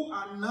 who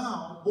are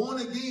now born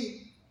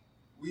again,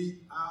 we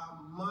are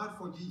mad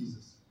for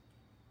Jesus,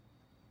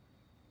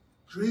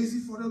 crazy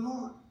for the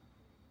Lord,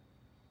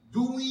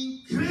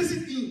 doing crazy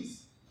things.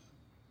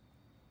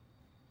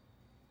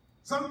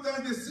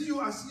 Sometimes they see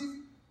you as if,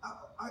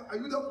 are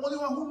you the only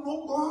one who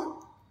knows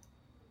God?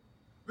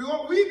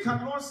 Because we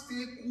cannot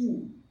stay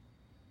cool.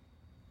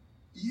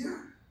 Yeah.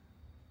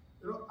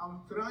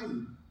 I'm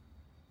trying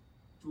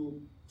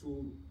to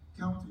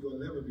come to your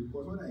level,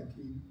 because when I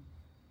came,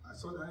 I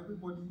saw that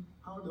everybody,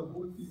 how the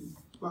whole thing is.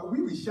 But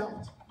we will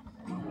shout.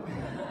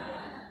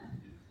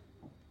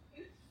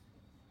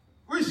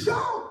 We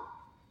shout.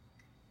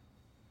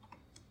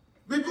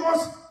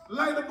 Because,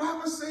 like the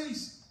Bible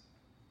says,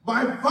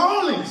 by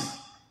violence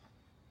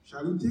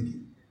shall you take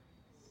it.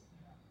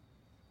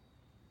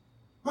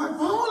 By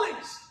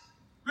violence.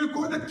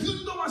 Because the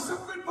kingdom has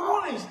suffered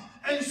violence.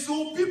 And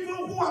so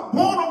people who are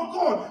born of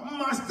God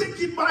must take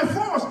it by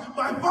force,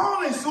 by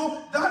violence.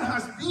 So that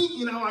has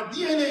been in our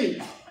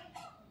DNA.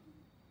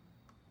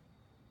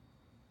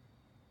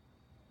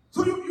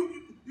 So hey.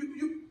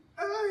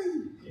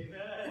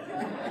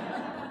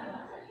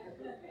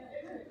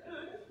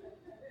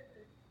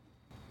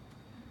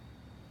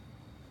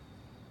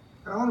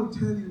 I want to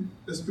tell you,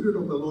 the Spirit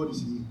of the Lord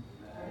is here.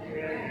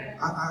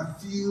 I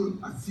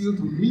feel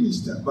to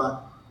minister,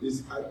 but they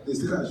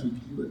said I should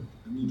give a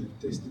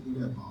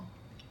testimony about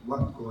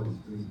what God is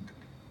doing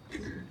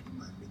in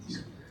my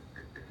ministry.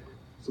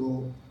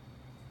 So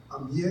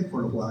I'm here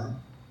for a while.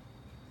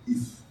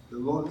 If the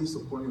Lord lays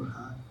upon your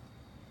heart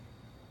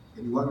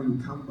and you want me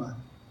to come back,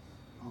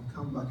 I'll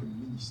come back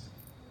and minister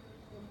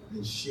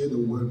and share the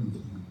word with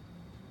you.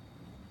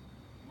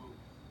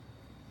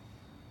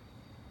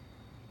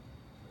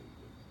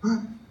 But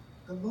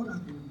the Lord has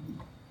been with me.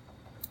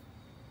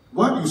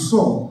 What you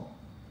saw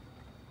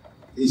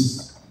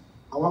is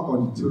our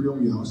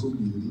auditorium we are also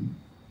building.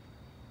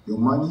 Your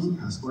money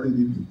has already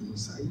been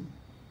inside,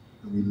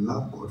 and we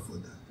love God for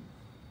that.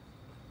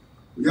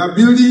 We are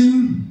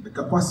building a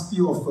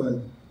capacity of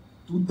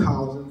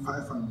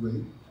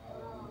 2,500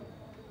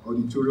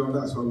 auditorium.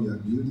 That's what we are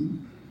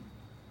building.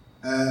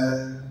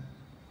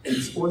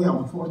 It's only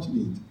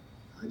unfortunate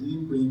I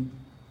didn't bring,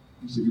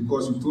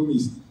 because you told me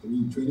it's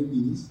 20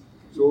 minutes.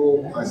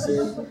 So I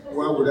said,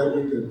 why would I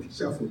bring the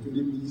picture for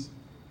 20 minutes?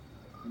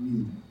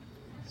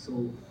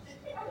 So.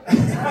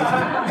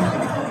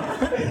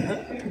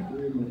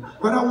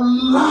 But I would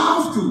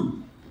love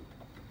to.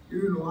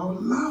 I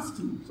would love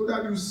to, so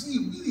that you see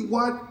really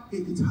what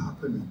is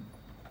happening.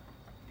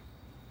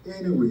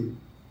 Anyway,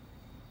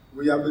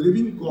 we are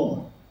believing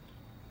God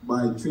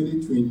by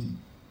 2020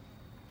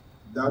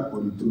 that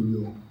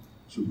auditorium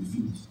should be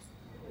finished.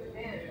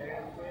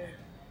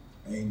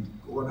 And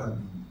God has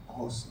been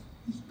awesome.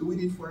 He's doing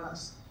it for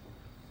us.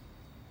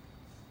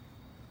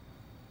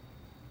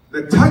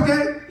 The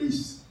target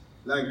is,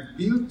 like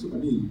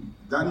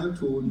Daniel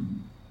told you,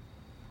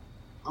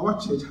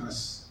 our church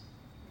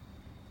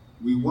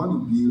we want to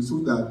build so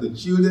that the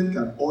children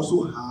can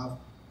also have,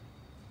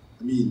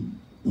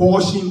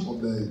 portion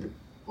of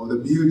the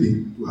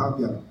building to have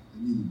their,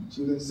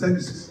 children's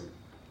services.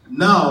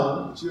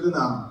 Now, children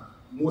are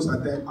most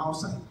of the time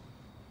outside.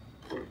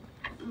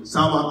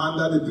 Some are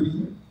under the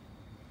tree,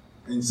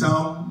 and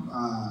some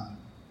are,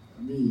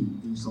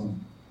 in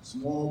some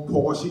small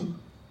portion.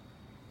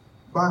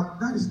 But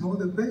that is not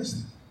the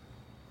best.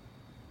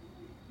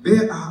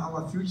 They are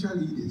our future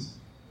leaders,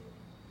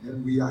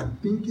 and we are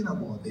thinking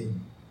about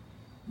them.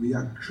 We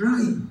are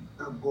crying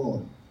that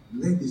God,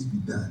 let this be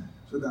done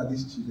so that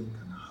these children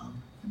can have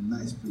a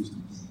nice place to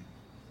be.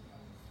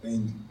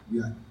 And we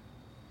are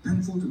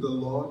thankful to the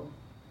Lord.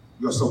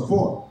 Your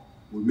support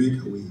will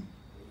make a way.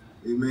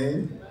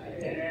 Amen?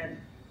 Amen.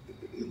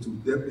 It will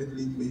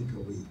definitely make a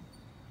way.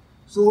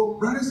 So,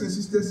 brothers and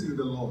sisters in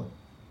the Lord,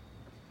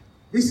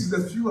 this is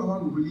the few I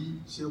want to really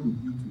share with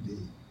you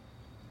today.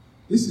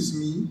 This is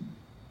me.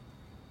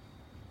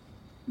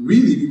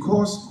 Really,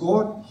 because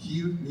God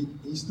healed me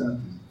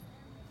instantly,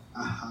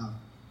 I have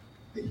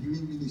a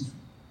healing ministry.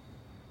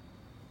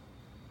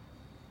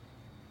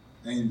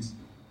 And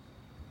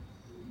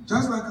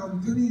just like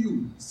I'm telling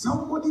you,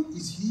 somebody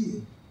is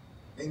here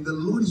and the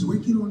Lord is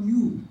working on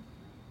you.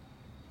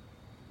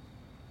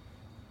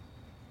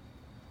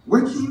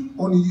 Working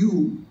on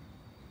you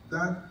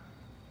that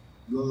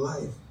your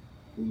life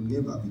will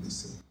never be the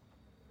same.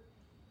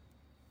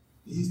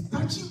 He's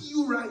touching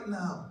you right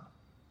now.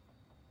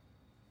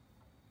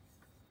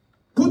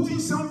 Putting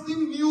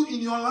something new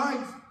in your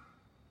life.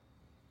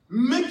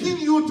 Making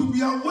you to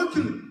be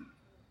awakened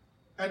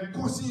and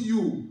causing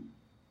you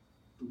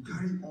to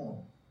carry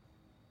on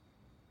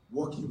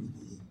walking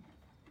with Him.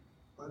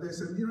 But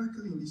there's a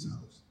miracle in this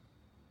house.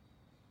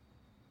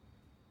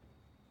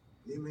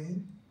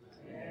 Amen?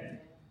 Amen.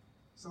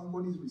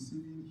 Somebody's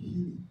receiving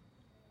healing,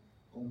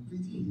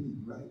 complete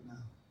healing right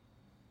now.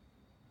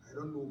 I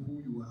don't know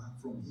who you are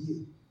from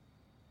here.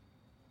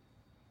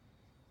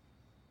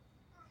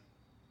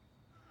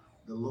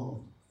 The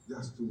Lord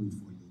just do it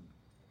for you.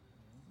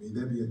 May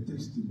there be a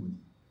testimony.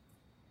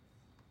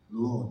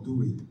 Lord,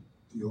 do it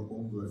to your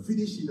own glory.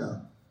 Finish it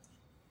up.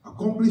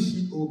 Accomplish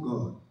it, oh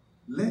God.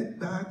 Let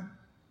that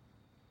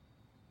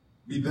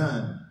be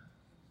done.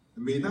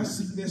 May that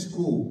sickness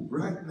go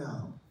right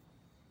now.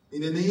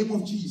 In the name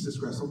of Jesus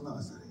Christ of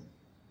Nazareth.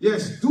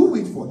 Yes, do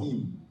it for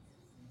Him.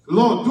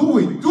 Lord, do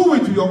it. Do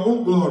it to your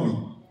own glory.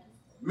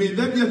 May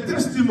there be a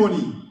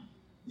testimony.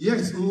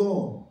 Yes,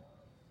 Lord,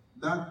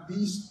 that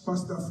this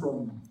pastor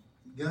from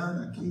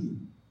Ghana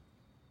came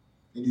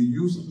and you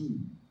use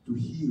him to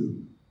heal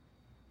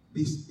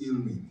this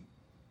ailment.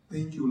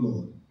 Thank you,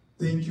 Lord.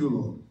 Thank you,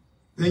 Lord.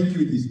 Thank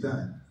you, it is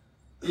done.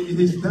 It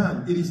is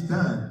done. It is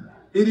done.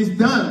 It is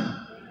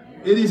done.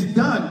 It is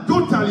done.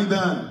 Totally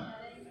done.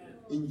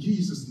 In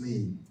Jesus'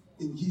 name.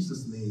 In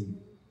Jesus' name.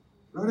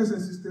 Brothers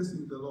and sisters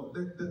in the Lord,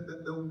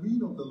 the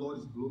wind of the Lord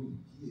is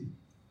blowing here.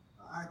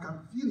 I can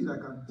feel it. I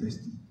can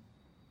taste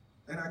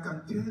it. And I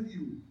can tell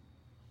you,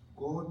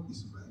 God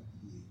is right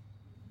here.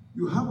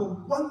 You have a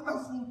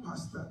wonderful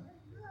pastor.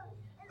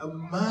 A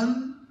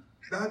man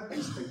that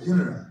is a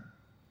general.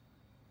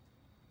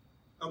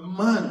 A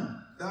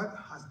man that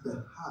has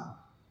the heart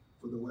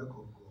for the work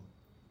of God.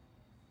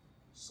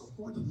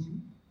 Support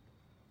him,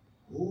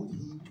 hold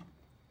him,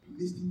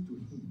 listen to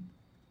him,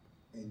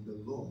 and the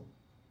Lord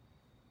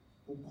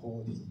who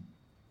called him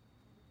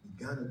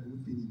began a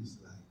good thing in his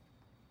life.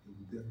 He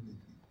will definitely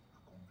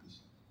accomplish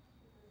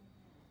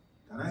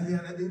it. Can I hear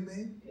that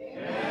amen?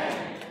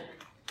 Amen.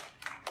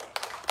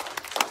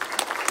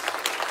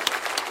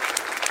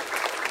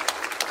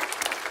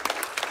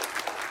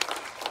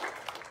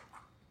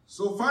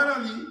 So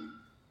finally,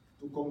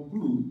 to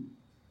conclude,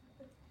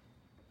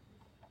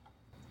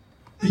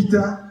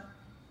 Peter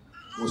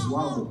was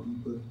one of the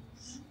people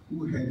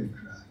who heard a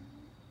cry.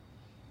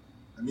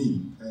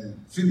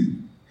 Philip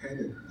heard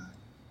a cry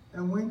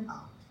and went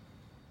out.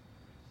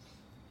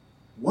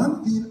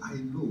 One thing I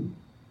know,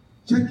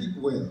 check it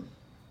well.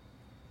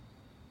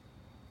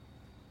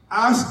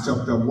 Acts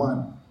chapter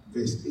 1,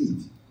 verse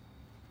 8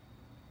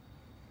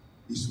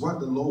 is what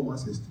the Lord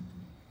wants us to do.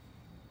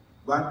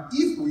 But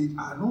if we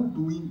are not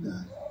doing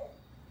that,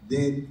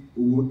 then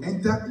we will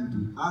enter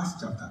into Acts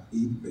chapter 8,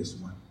 verse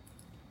 1.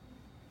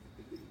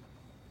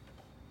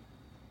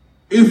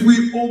 If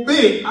we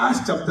obey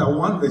Acts chapter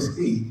 1, verse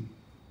 8,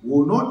 we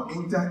will not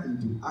enter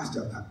into Acts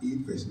chapter 8,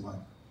 verse 1.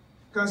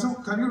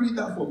 Can you read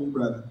that for me,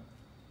 brother?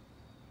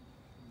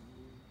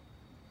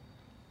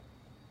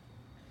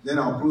 Then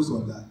I'll close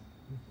on that.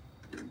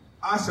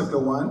 Acts chapter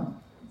 1,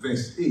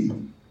 verse 8.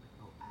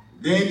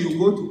 Then you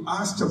go to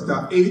Acts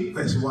chapter 8,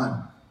 verse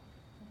 1.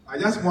 I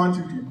just want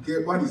you to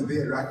get what is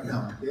there right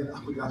now. Then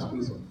I will just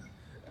close on that.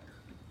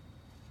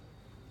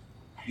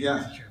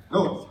 Yeah.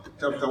 No,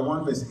 chapter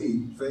 1, verse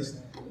 8 first.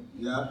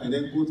 Yeah, and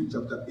then go to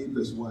chapter 8,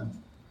 verse 1.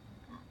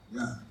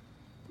 Yeah.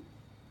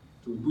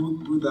 So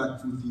do that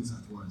two things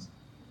at once.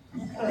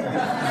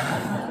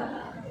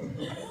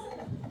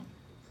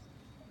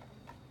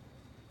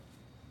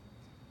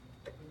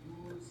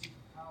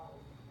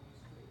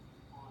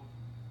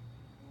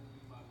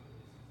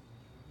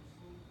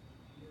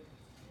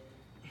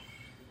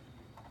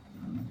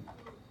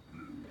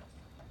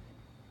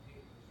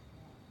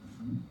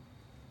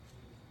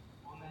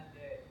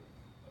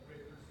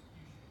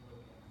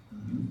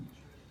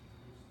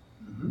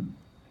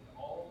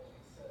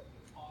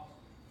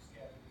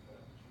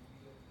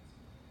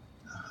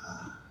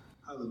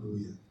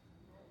 Hallelujah.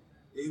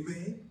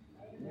 Amen.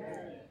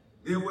 Amen.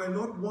 They were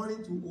not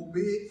wanting to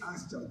obey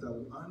Acts chapter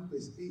 1,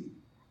 verse 8.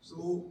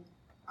 So,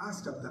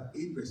 Acts chapter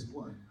 8, verse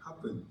 1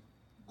 happened.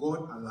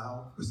 God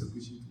allowed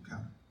persecution to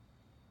come.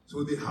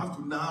 So, they have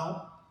to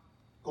now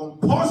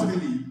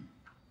compulsorily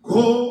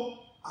go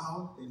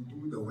out and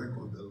do the work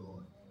of the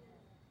Lord.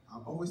 I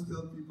always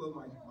tell people,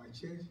 my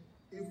church,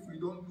 if we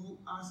don't do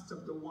Acts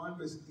chapter 1,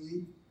 verse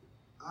 8,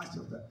 Acts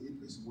chapter 8,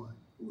 verse 1,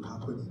 it will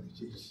happen in the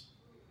church.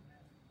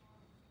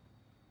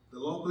 The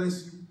Lord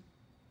bless you.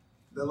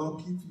 The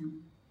Lord keep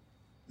you.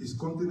 His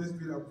countenance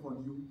be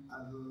upon you.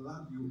 I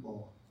love you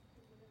all.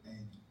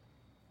 And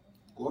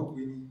God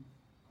willing,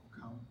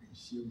 I'll come and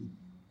share with you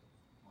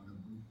on a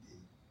good day.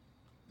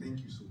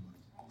 Thank you so much.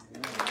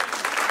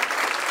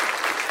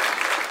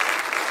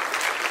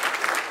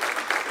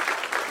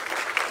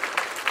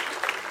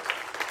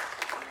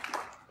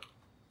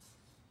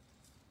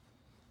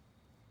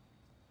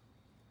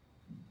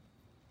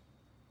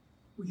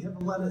 We have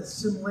a lot of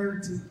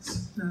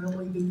similarities, not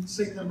only the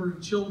same number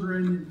of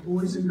children and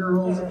boys and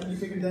girls, and we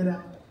figured that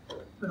out,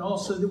 but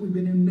also that we've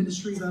been in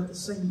ministry about the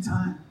same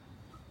time.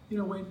 You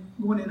know, when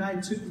Gwen and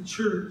I took the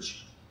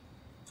church,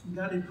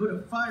 God had put a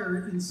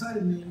fire inside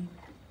of me,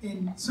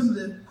 and some of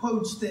the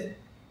quotes that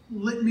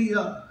lit me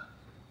up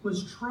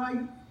was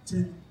try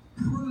to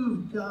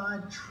prove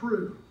God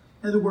true.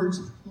 In other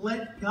words,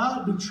 let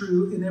God be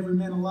true and every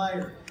man a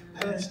liar.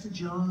 Pastor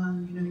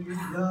John, you know,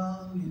 you're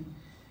young, and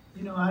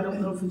you know, I don't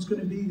know if it's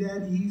going to be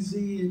that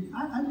easy, and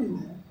I knew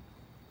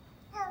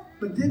that.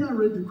 But then I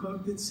read the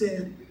quote that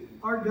said,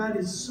 our God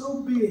is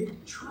so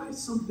big, try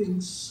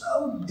something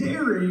so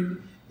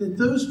daring that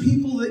those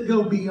people that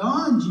go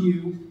beyond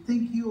you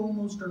think you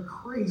almost are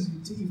crazy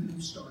to even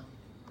have started.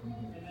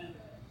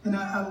 And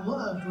I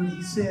loved what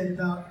he said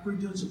about we're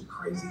doing some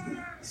crazy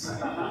things.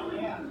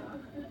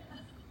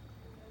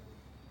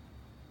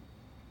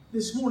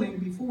 This morning,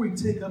 before we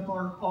take up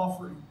our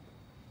offering,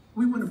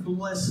 we want to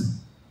bless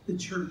the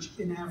church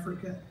in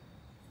Africa.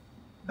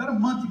 About a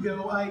month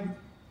ago, I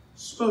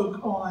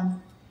spoke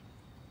on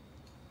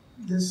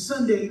the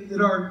Sunday that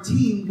our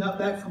team got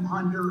back from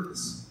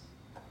Honduras.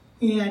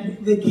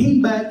 And they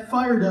came back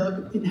fired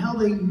up in how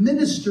they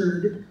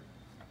ministered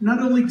not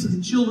only to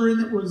the children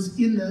that was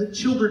in the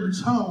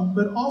children's home,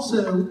 but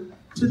also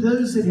to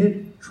those that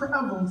had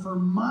traveled for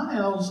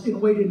miles and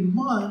waited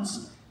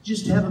months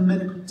just to have a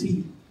medical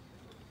team.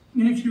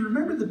 And if you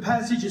remember, the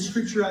passage of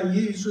scripture I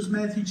used was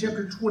Matthew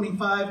chapter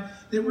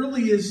 25, that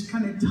really is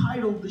kind of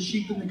titled The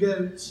Sheep and the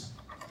Goats.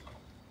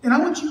 And I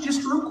want you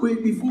just real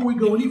quick, before we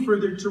go any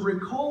further, to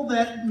recall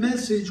that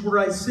message where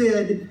I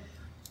said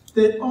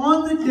that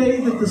on the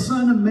day that the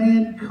Son of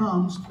Man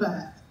comes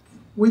back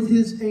with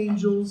his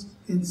angels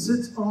and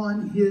sits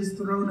on his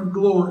throne of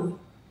glory,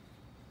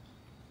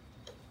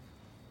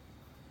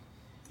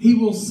 he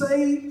will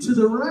say to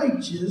the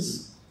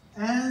righteous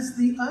as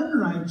the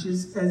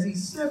unrighteous, as he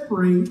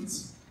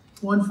separates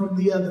one from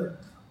the other.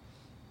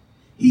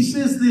 He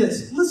says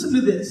this, listen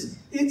to this.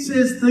 It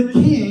says the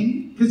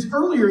king, because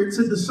earlier it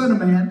said the Son of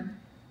Man,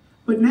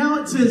 but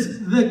now it says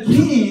the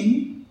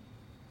king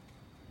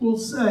will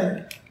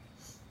say,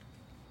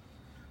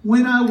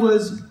 when I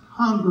was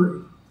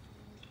hungry,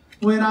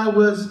 when I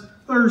was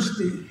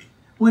thirsty,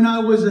 when I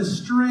was a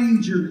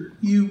stranger,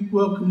 you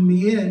welcomed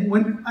me in.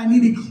 When I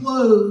needed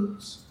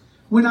clothes,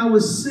 when I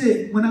was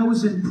sick, when I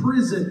was in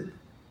prison.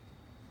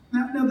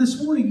 Now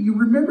this morning, you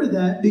remember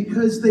that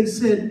because they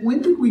said,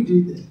 when did we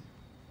do that?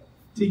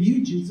 To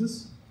you,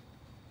 Jesus.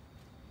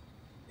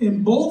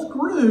 And both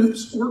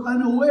groups were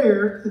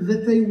unaware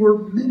that they were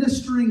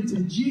ministering to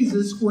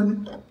Jesus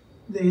when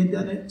they had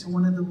done it to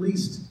one of the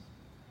least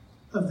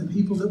of the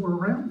people that were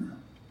around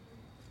them.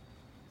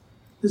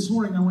 This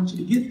morning, I want you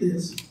to get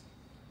this.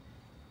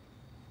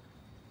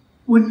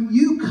 When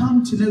you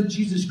come to know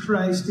Jesus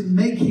Christ and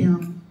make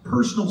him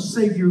personal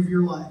Savior of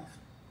your life,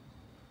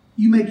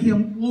 you make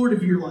him Lord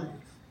of your life.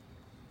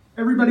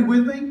 Everybody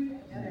with me?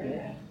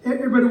 Yeah.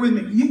 Everybody with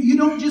me? You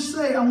don't just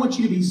say, I want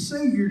you to be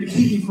Savior to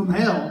keep me from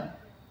hell.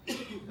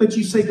 But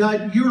you say,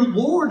 God, you're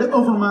Lord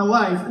over my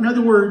life. In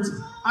other words,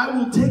 I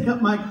will take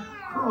up my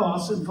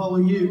cross and follow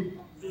you.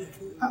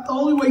 The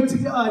only way to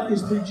God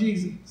is through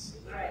Jesus.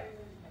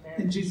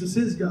 And Jesus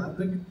is God,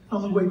 but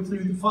only way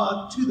through the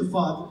Father to the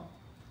Father.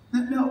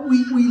 Now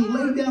we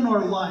lay down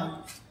our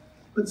life,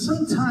 but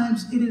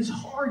sometimes it is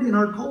hard in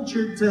our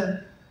culture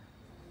to,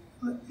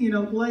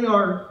 lay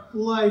our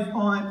life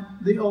on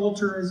the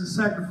altar as a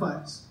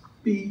sacrifice.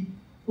 To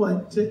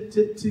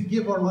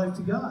give our life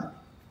to God.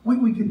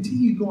 We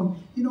continue going,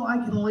 I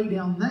can lay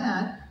down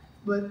that,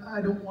 but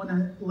I don't want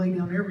to lay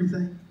down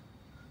everything.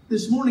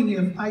 This morning,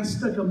 if I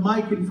stuck a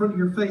mic in front of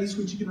your face,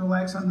 which you can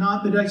relax, I'm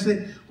not, but I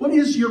said, what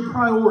is your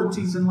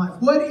priorities in life?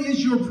 What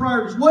is your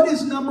priorities? What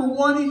is number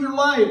one in your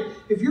life?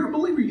 If you're a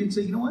believer, you can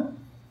say, you know what?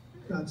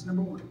 God's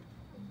number one.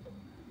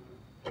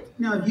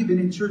 Now, if you've been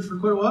in church for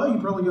quite a while, you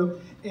probably go,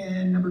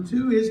 and number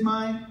two is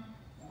my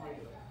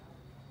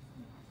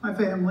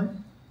family.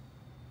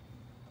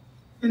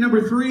 And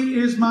number three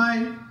is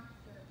my,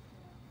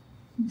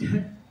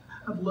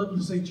 I'd love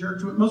to say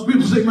church, but most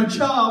people say my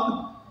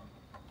job.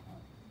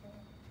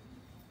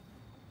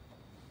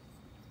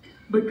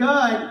 But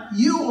God,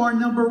 you are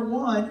number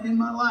one in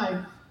my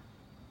life.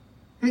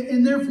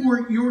 And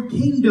therefore, your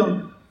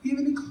kingdom,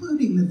 even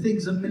including the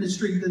things of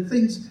ministry, the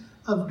things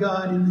of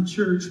God in the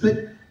church,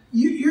 but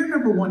you're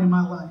number one in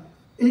my life.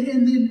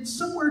 And then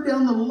somewhere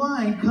down the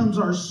line comes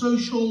our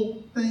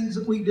social things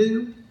that we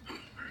do.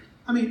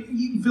 I mean,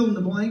 you can fill in the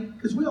blank,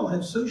 because we all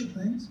have social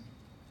things.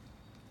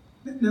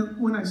 Now,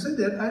 when I say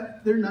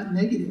that, they're not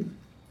negative.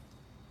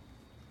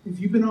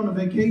 If you've been on a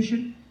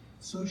vacation,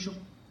 social.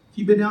 If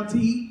you've been out to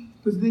eat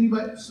with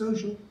anybody,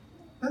 social.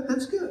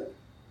 That's good.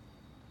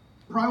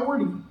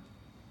 Priority.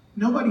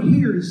 Nobody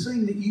here is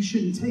saying that you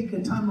shouldn't take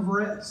a time of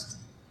rest.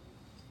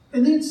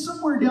 And then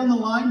somewhere down the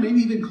line, maybe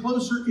even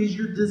closer, is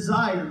your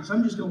desires.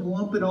 I'm just going to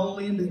lump it all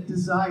into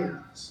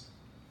desires.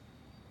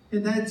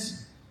 And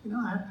that's,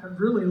 I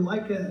really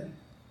like a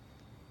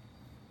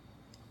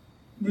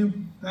new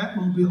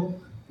Batmobile.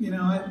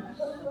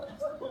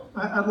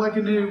 I'd like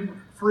a new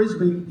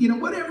Frisbee.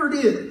 Whatever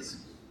it is.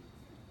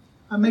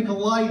 I make a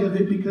light of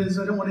it because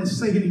I don't want to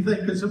say anything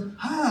because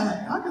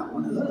hi, I got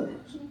one of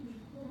those.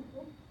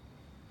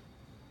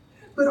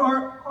 But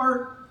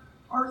our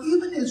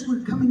even as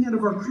we're coming out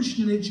of our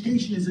Christian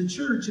education as a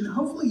church, and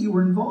hopefully you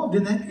were involved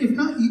in that. If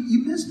not,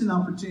 you missed an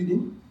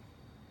opportunity.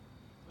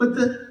 But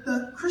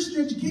the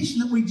Christian education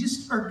that we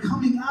just are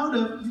coming out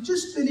of, we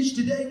just finished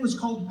today, was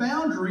called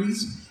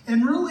Boundaries.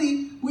 And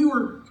really, we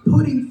were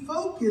putting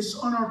focus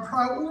on our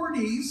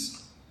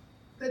priorities.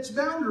 That's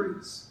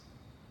boundaries.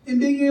 And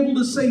being able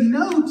to say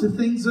no to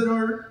things that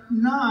are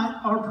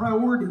not our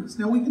priorities.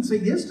 Now, we can say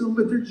yes to them,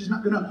 but they're just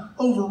not going to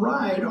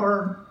override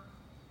our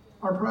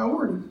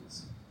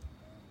priorities.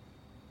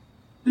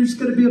 There's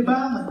got to be a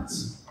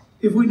balance.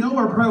 If we know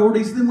our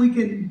priorities, then we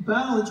can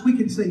balance. We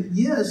can say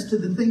yes to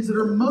the things that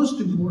are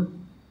most important.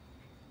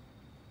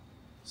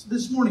 So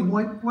this morning,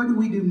 why do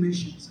we do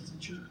missions as a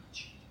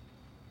church?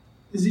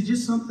 Is it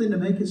just something to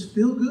make us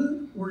feel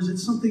good? Or is it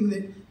something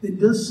that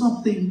does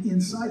something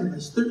inside of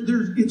us?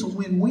 It's a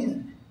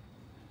win-win.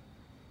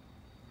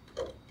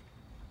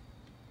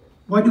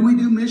 Why do we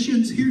do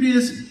missions? Here it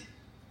is.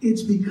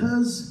 It's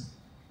because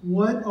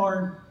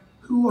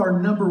who our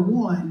number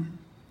one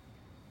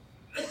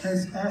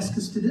has asked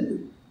us to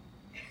do.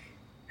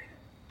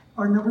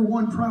 Our number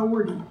one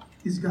priority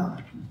is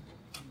God.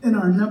 And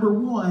our number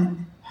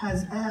one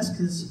has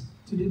asked us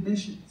to do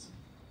missions.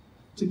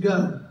 To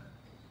go.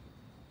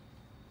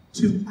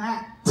 To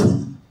act.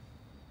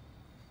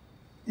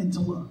 And to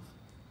love.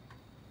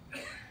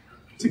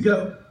 To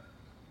go.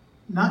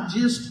 Not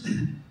just...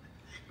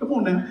 Come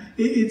on now.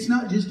 It's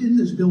not just in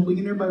this building,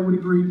 and everybody would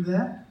agree to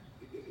that.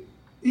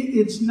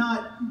 It's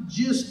not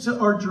just to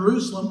our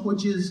Jerusalem,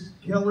 which is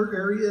Keller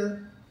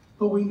area,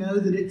 but we know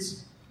that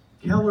it's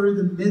Keller,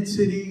 the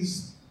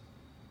mid-cities,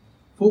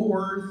 Fort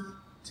Worth,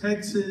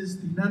 Texas,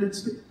 the United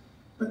States.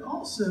 But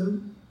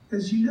also,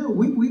 as you know,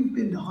 we've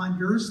been to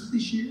Honduras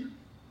this year.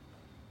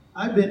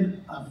 I've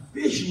been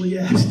officially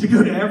asked to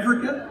go to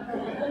Africa.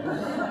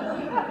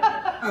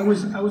 I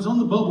was on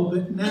the bubble,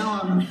 but now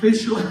I'm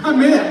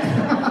in.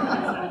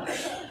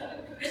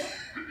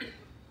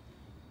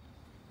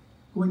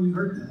 When you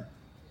heard that,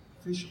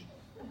 official.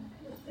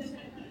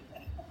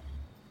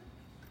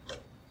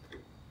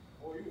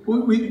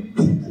 We've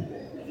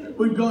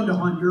gone to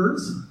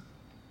Honduras.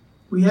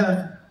 We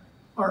have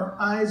our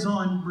eyes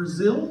on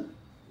Brazil.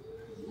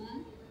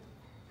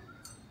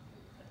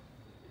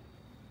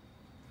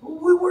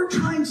 We're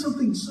trying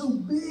something so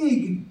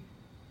big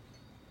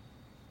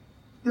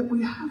that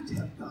we have to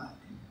have God.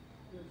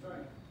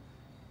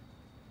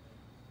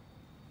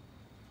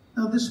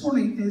 Now this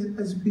morning,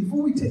 as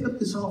before we take up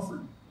this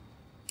offering,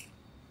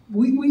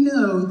 we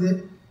know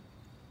that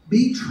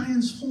be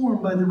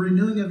transformed by the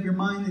renewing of your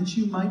mind that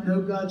you might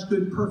know God's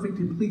good, perfect,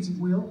 and pleasing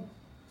will.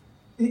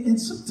 And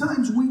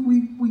sometimes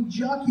we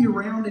jockey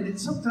around, and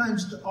it's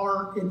sometimes to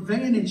our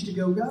advantage to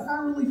go, God,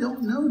 I really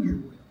don't know your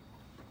will.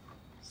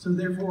 So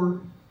therefore,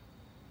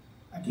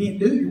 I can't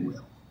do your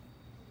will.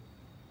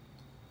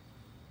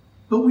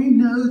 But we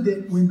know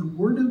that when the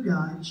Word of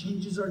God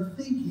changes our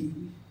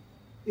thinking,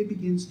 it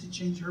begins to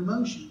change our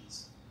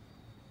emotions.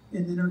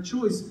 And then our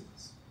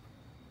choices.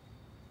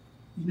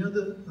 You know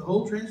the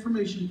whole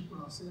transformation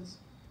process.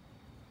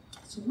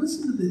 So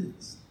listen to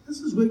this.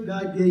 This is what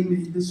God gave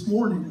me this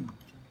morning.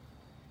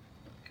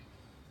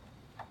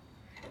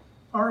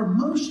 Our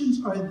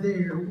emotions are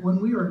there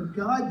when we are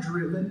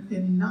God-driven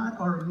and not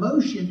our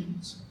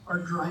emotions are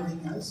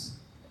driving us.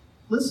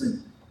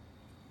 Listen,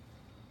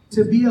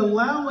 to be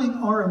allowing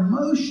our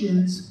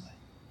emotions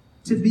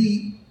to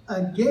be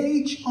a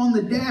gauge on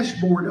the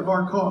dashboard of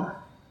our car.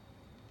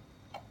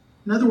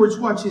 In other words,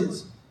 watch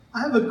this. I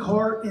have a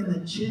car and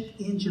the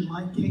check engine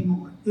light came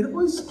on. It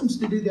always seems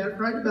to do that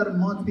right about a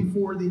month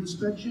before the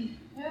inspection.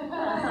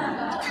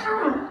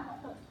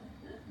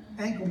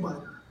 Ankle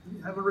biter.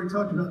 I've already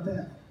talked about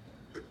that.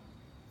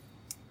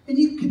 And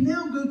you can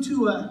now go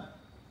to an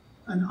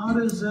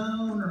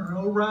AutoZone or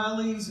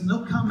O'Reilly's and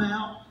they'll come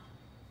out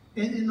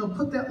and they'll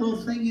put that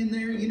little thing in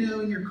there, you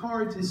know, in your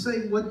car to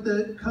say what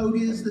the code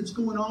is that's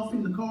going off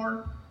in the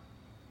car.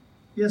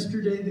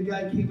 Yesterday, the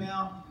guy came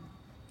out.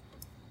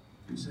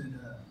 He said,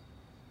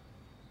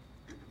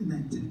 in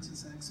that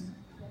Texas accent,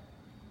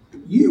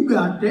 "You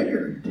got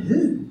there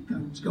too,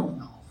 code's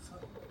going off."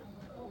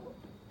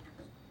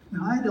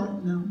 Now, I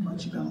don't know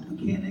much about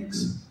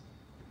mechanics,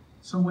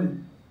 so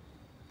when?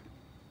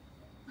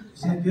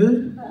 Is that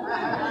good?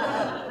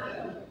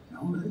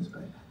 No, that's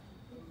bad.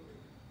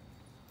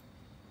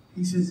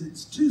 He says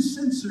it's two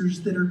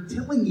sensors that are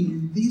telling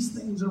you these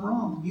things are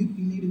wrong. You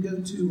need to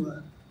go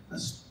to a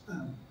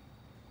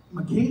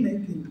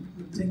mechanic and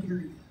take care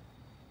of you.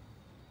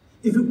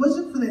 If it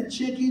wasn't for that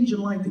check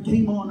engine light that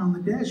came on the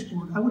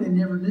dashboard, I would have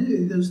never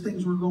knew those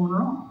things were going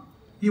wrong.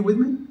 You with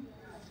me?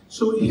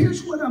 So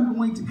here's what I'm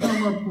going to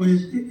come up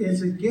with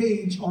as a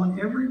gauge on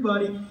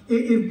everybody.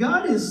 If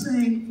God is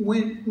saying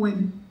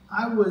when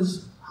I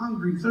was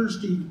hungry,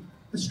 thirsty,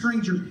 a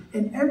stranger,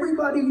 and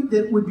everybody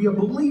that would be a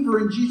believer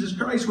in Jesus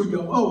Christ would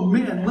go, "Oh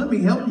man, let me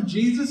help you,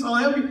 Jesus, I'll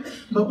help you."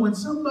 But when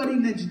somebody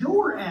next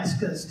door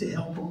asks us to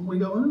help them, we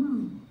go,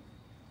 "Oh."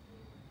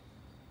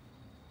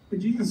 But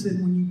Jesus said,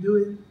 when you do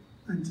it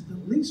unto the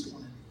least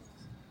one of these.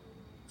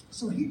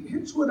 So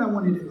here's what I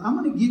want to do. I'm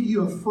going to give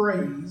you a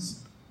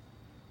phrase,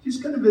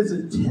 just kind of as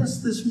a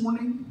test this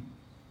morning.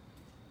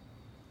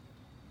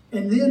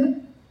 And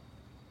then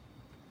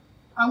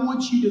I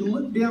want you to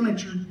look down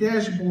at your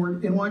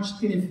dashboard and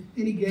watch if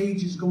any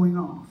gauge is going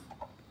off.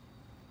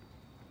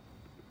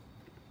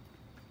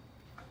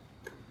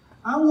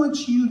 I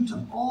want you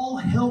to all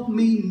help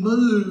me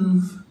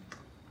move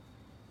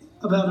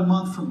about a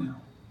month from now.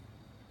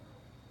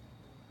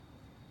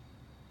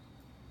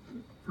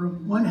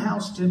 From one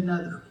house to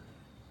another.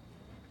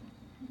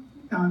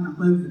 Now, I'm not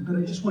moving, but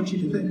I just want you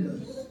to think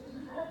of it.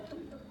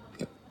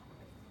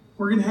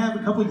 We're going to have a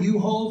couple of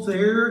U-Hauls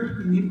there.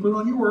 You need to put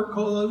on your work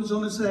clothes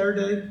on a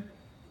Saturday.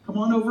 Come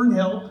on over and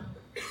help.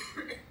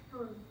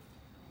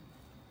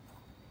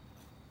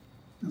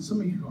 Now, some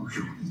of you are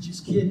going, "He's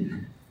just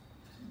kidding."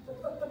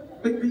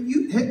 But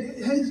you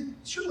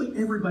surely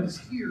everybody's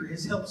here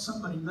has helped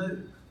somebody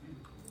move.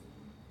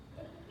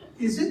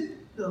 Is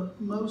it the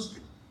most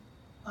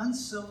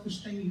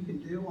unselfish thing you can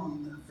do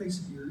on the face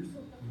of the earth?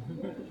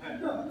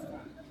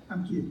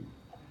 I'm kidding.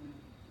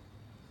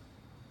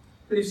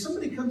 But if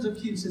somebody comes up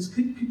to you and says,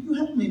 could you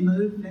help me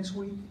move next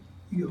week?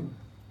 You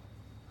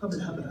go,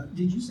 hubba.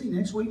 Did you say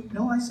next week?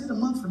 No, I said a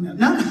month from now.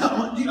 No,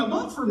 a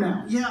month from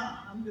now. Yeah,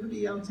 I'm going to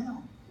be out of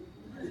town.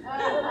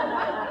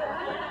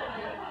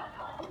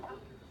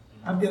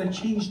 I've got to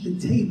change the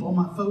tape on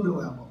my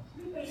photo album.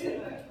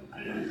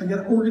 I've got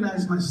to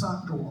organize my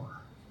sock drawer.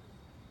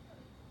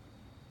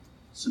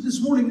 So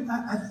this morning,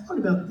 I thought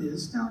about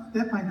this. Now,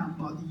 that might not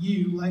bother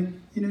you,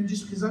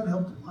 just because I've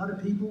helped a lot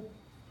of people.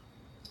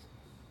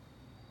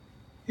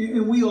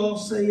 And we all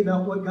say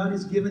about what God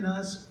has given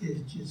us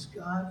is just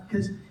God,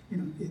 because,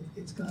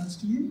 it's God's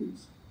to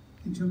use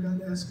until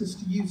God asks us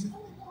to use it.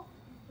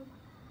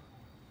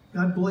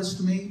 God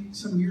blessed me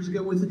some years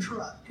ago with a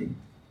truck. And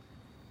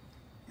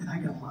I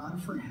got a lot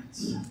of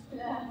friends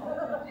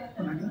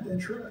when I got that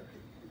truck.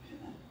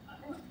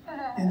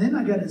 And then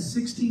I got a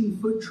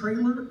 16-foot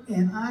trailer,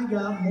 and I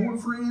got more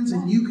friends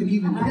than you can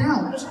even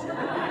count.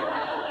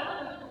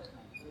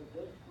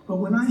 But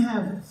when I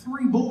have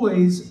 3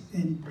 boys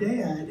and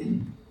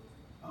dad,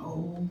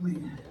 oh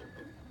man,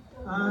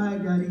 I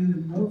got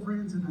even more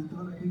friends than I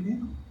thought I could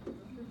count.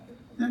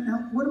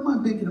 Now, what am I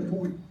making a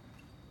point?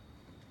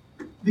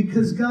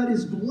 Because God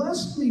has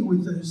blessed me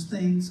with those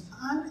things,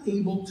 I'm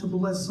able to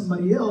bless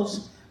somebody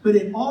else, but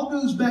it all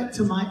goes back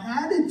to my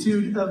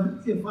attitude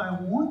of if I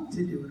want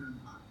to do it or not.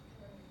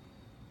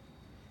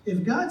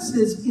 If God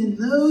says in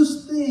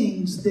those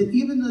things that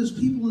even those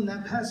people in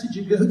that passage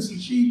of goats and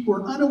sheep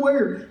were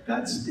unaware,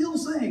 God's still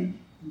saying,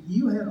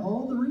 you had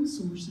all the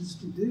resources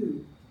to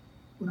do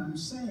what I'm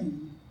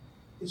saying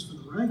is for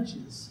the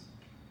righteous.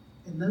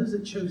 And those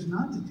that chose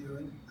not to do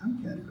it, I'm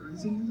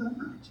categorizing as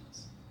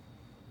unrighteous.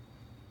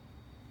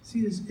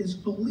 See, as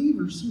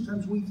believers,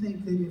 sometimes we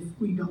think that if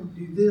we don't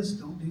do this,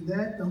 don't do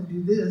that, don't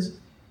do this,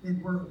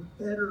 then we're a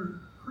better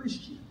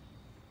Christian.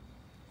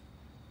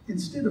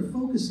 Instead of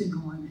focusing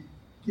on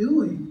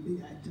doing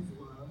the act of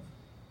love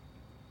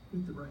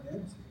with the right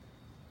attitude.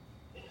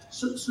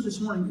 So this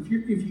morning, if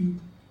you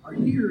are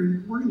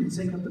here, we're going to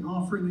take up an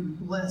offering and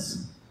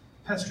bless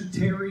Pastor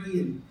Terry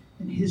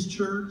and his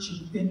church.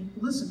 And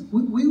listen,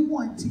 we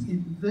want to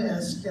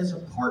invest as a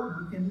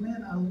partner. And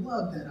man, I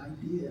love that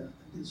idea of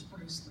this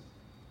bracelet.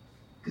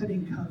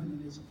 Cutting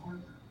covenant as a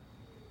partner.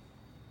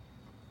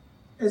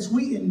 As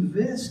we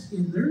invest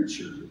in their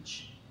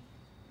church,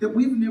 that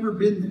we've never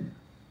been there.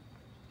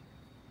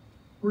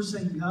 We're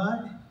saying,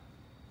 God,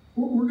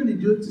 we're going to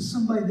do it to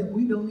somebody that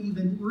we don't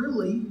even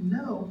really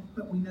know,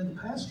 but we know the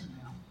pastor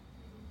now.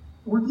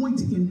 We're going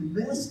to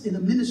invest in a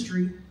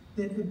ministry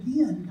that,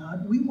 again,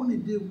 God, we want to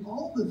do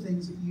all the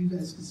things that you've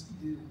asked us to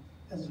do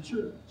as a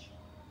church.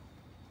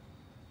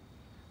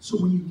 So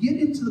when you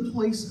get into the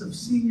place of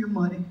seeing your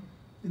money,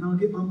 and I'll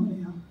get my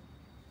money out,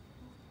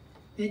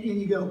 and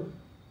you go,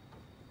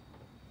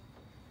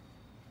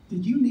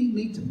 did you need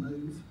me to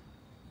move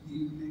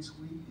you next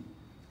week?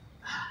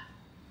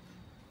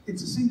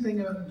 It's the same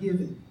thing about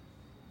giving.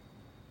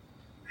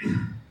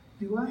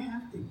 Do I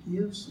have to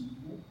give some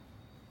more?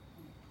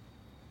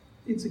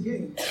 It's a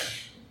gate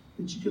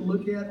that you can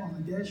look at on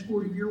the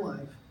dashboard of your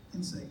life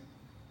and say,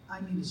 I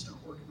need to start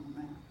working on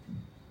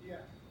that. Yeah.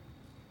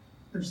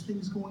 There's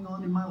things going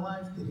on in my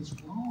life that is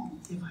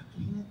wrong if I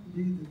can't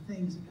do the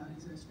things that God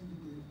has asked me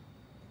to do.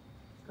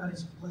 God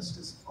has blessed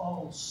us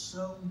all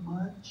so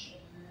much.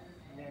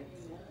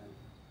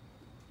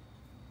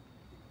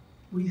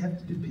 We have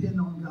to depend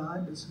on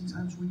God, but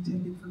sometimes we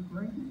take it for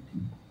granted.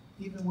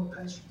 Even what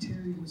Pastor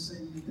Terry was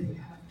saying, that they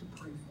have to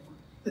pray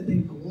for, that they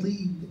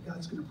believe that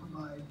God's going to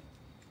provide.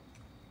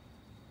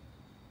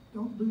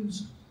 Don't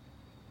lose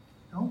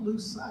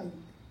sight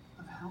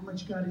of how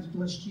much God has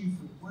blessed you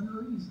for one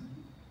reason.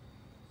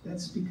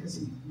 That's because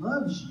He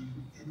loves you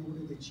in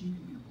order that you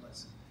can be a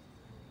blessing.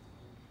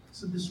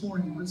 So this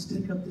morning, let's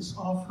take up this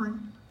offering.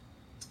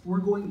 We're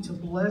going to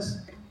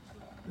bless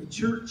the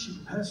church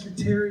and Pastor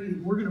Terry,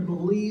 and we're going to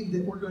believe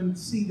that we're going to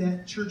see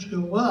that church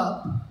go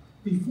up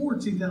before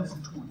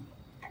 2020.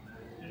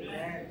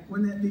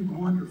 Wouldn't that be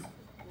wonderful?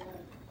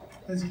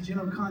 As a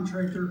general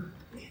contractor,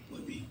 it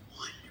would be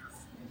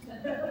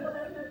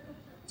wonderful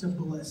to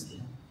bless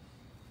them.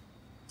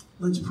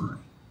 Let's pray.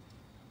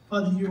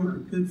 Father, you are a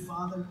good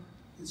Father,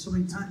 and so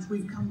many times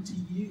we've come to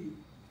you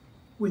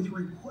with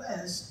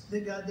requests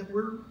that, God, that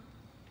we're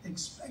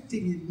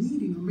expecting and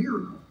needing a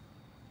miracle.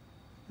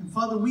 And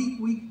Father,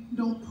 we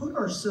don't put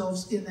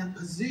ourselves in that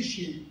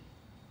position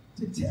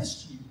to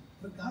test you.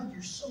 But God,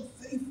 you're so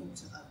faithful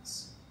to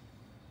us.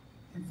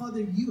 And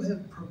Father, you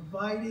have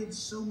provided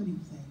so many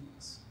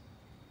things.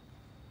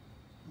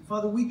 And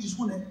Father, we just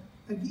want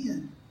to,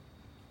 again,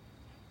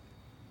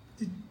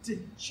 to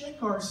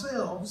check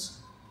ourselves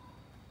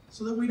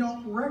so that we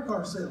don't wreck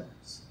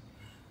ourselves.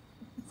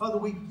 Father,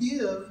 we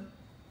give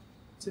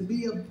to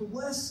be a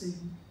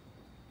blessing,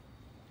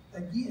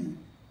 again,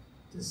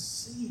 to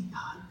see,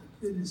 God,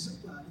 the goodness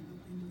of God in the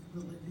land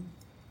of the living.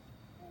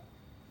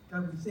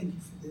 God, we thank you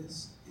for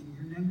this. In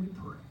your name we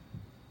pray.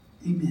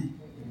 Amen.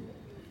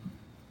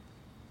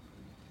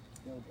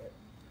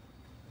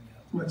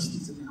 Watch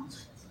these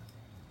announcements.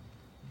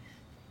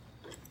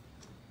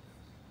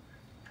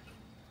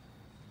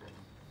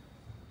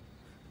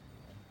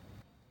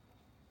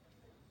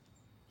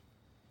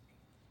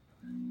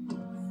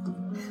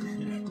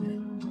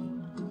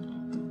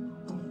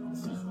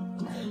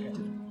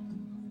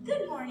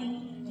 Good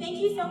morning. Thank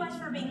you so much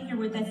for being here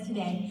with us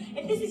today.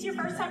 If this is your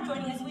first time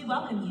joining us, we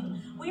welcome you.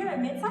 We are a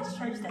mid-sized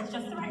church that's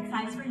just the right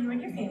size for you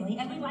and your family,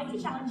 and we'd like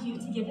to challenge you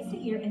to give us a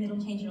year and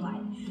it'll change your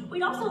life.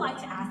 We'd also like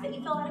to ask that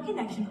you fill out a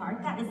connection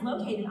card that is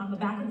located on the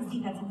back of the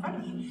seat that's in front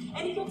of you.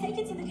 And if you'll take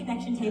it to the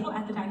connection table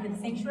at the back of the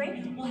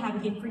sanctuary, we'll have a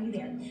gift for you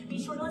there.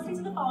 Be sure to listen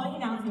to the following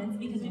announcements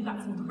because we've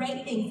got some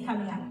great things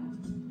coming up.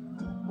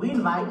 We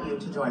invite you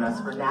to join us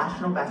for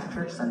National Baptist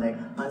Church Sunday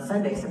on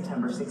Sunday,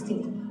 September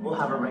 16th. We'll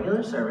have a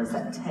regular service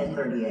at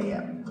 10:30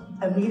 a.m.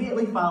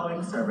 Immediately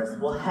following service,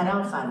 we'll head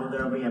outside where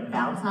there will be a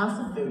bounce house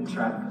and food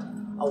truck,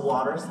 a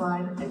water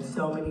slide, and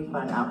so many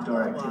fun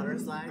outdoor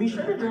activities. Be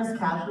sure to dress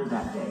casually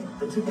that day.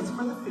 The tickets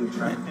for the food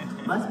truck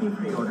must be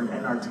pre-ordered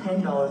and are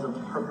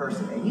 $10 per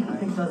person, and you can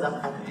pick those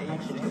up at the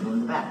connection table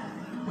in the back.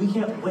 We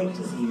can't wait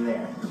to see you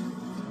there.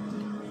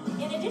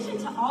 In addition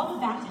to all the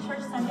Back to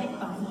Church Sunday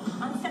fun,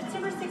 on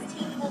September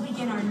 16th, we'll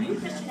begin our new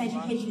Christian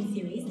education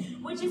series,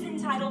 which is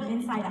entitled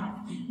Inside Out.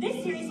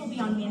 This series will be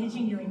on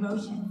managing your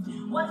emotions.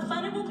 What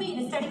fun it will be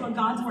to study what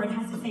God's Word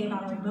has to say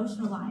about our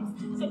emotional lives.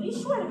 So be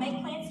sure to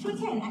make plans to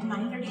attend at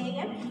 9:30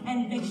 a.m.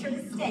 and make sure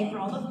to stay for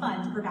all the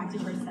fun for Back to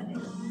Church Sunday.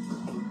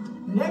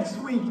 Next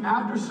week,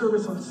 after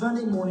service on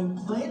Sunday morning,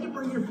 plan to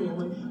bring your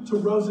family to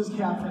Rose's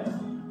Cafe.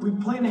 We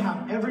plan to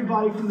have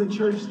everybody from the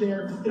church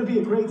there. It'll be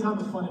a great time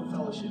of fun and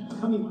fellowship.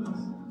 Come meet with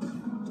us.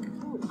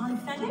 On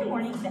Sunday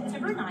morning,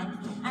 September 9th,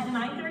 at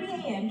 9:30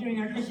 a.m.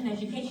 during our Christian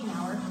Education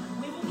Hour,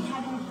 we will be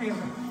having a prayer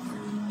breakfast.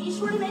 Be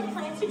sure to make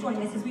plans to join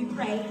us as we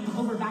pray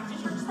over Back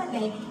to Church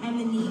Sunday and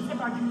the needs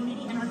of our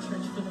community and our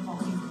church for the fall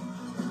season.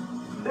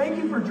 Thank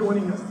you for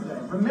joining us today.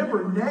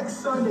 Remember, next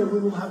Sunday we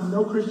will have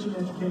no Christian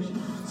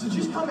education. So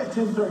just come at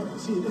 10:30. We'll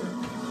see you there.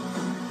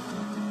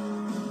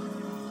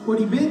 What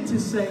he meant to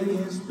say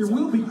is there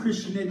will be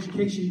Christian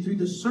education through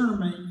the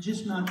sermon,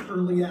 just not the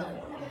early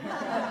hour.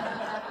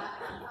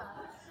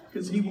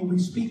 Because he will be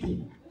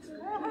speaking.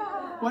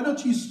 Why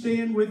don't you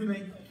stand with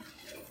me?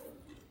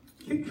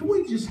 Can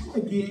we just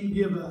again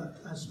give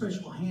a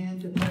special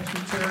hand to Pastor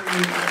Terry?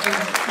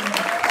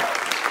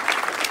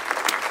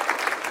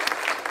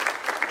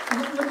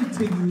 Let me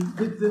tell you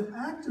that the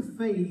act of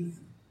faith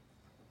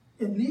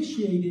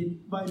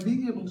initiated by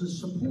being able to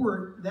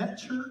support that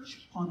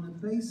church on the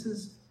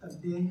basis of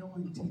Daniel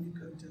and Tina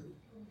Cotto.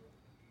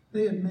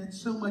 They have meant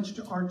so much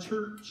to our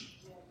church.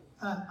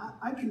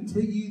 I can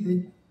tell you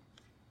that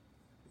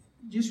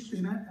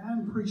and I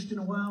haven't preached in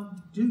a while,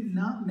 do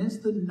not miss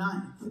the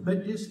 9th,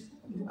 but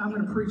I'm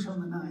going to preach on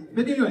the 9th.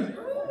 But anyway,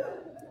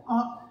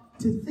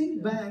 to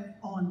think back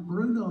on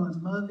Bruno and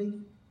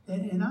Muvy,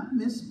 and I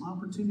miss some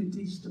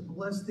opportunities to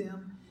bless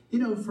them. You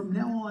know, from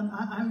now on,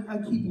 I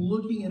keep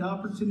looking at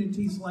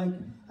opportunities like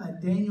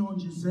Daniel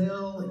and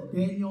Giselle and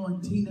Daniel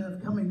and Tina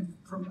coming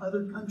from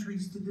other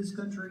countries to this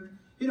country.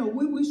 You know,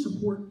 we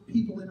support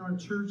people in our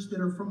church that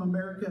are from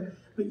America,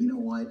 but you know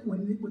what?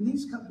 When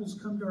these couples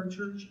come to our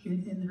church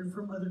and they're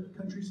from other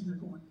countries and they're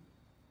going,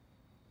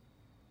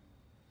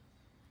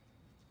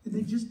 and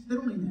they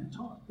don't even have to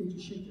talk. They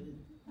just shake their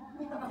head.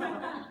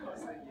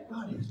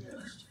 God has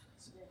blessed you.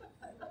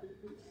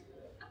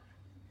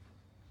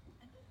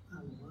 I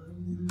love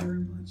them very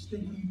much.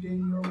 Thank you,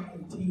 Daniel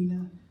and Tina,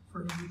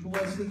 for your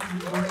blessing.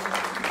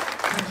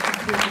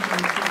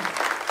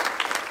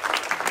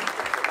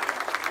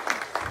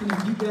 And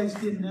if you guys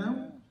didn't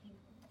know,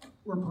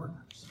 we're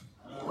partners.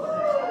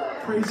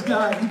 Praise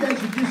God. You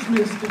guys are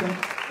dismissed today.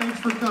 Thanks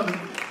for coming.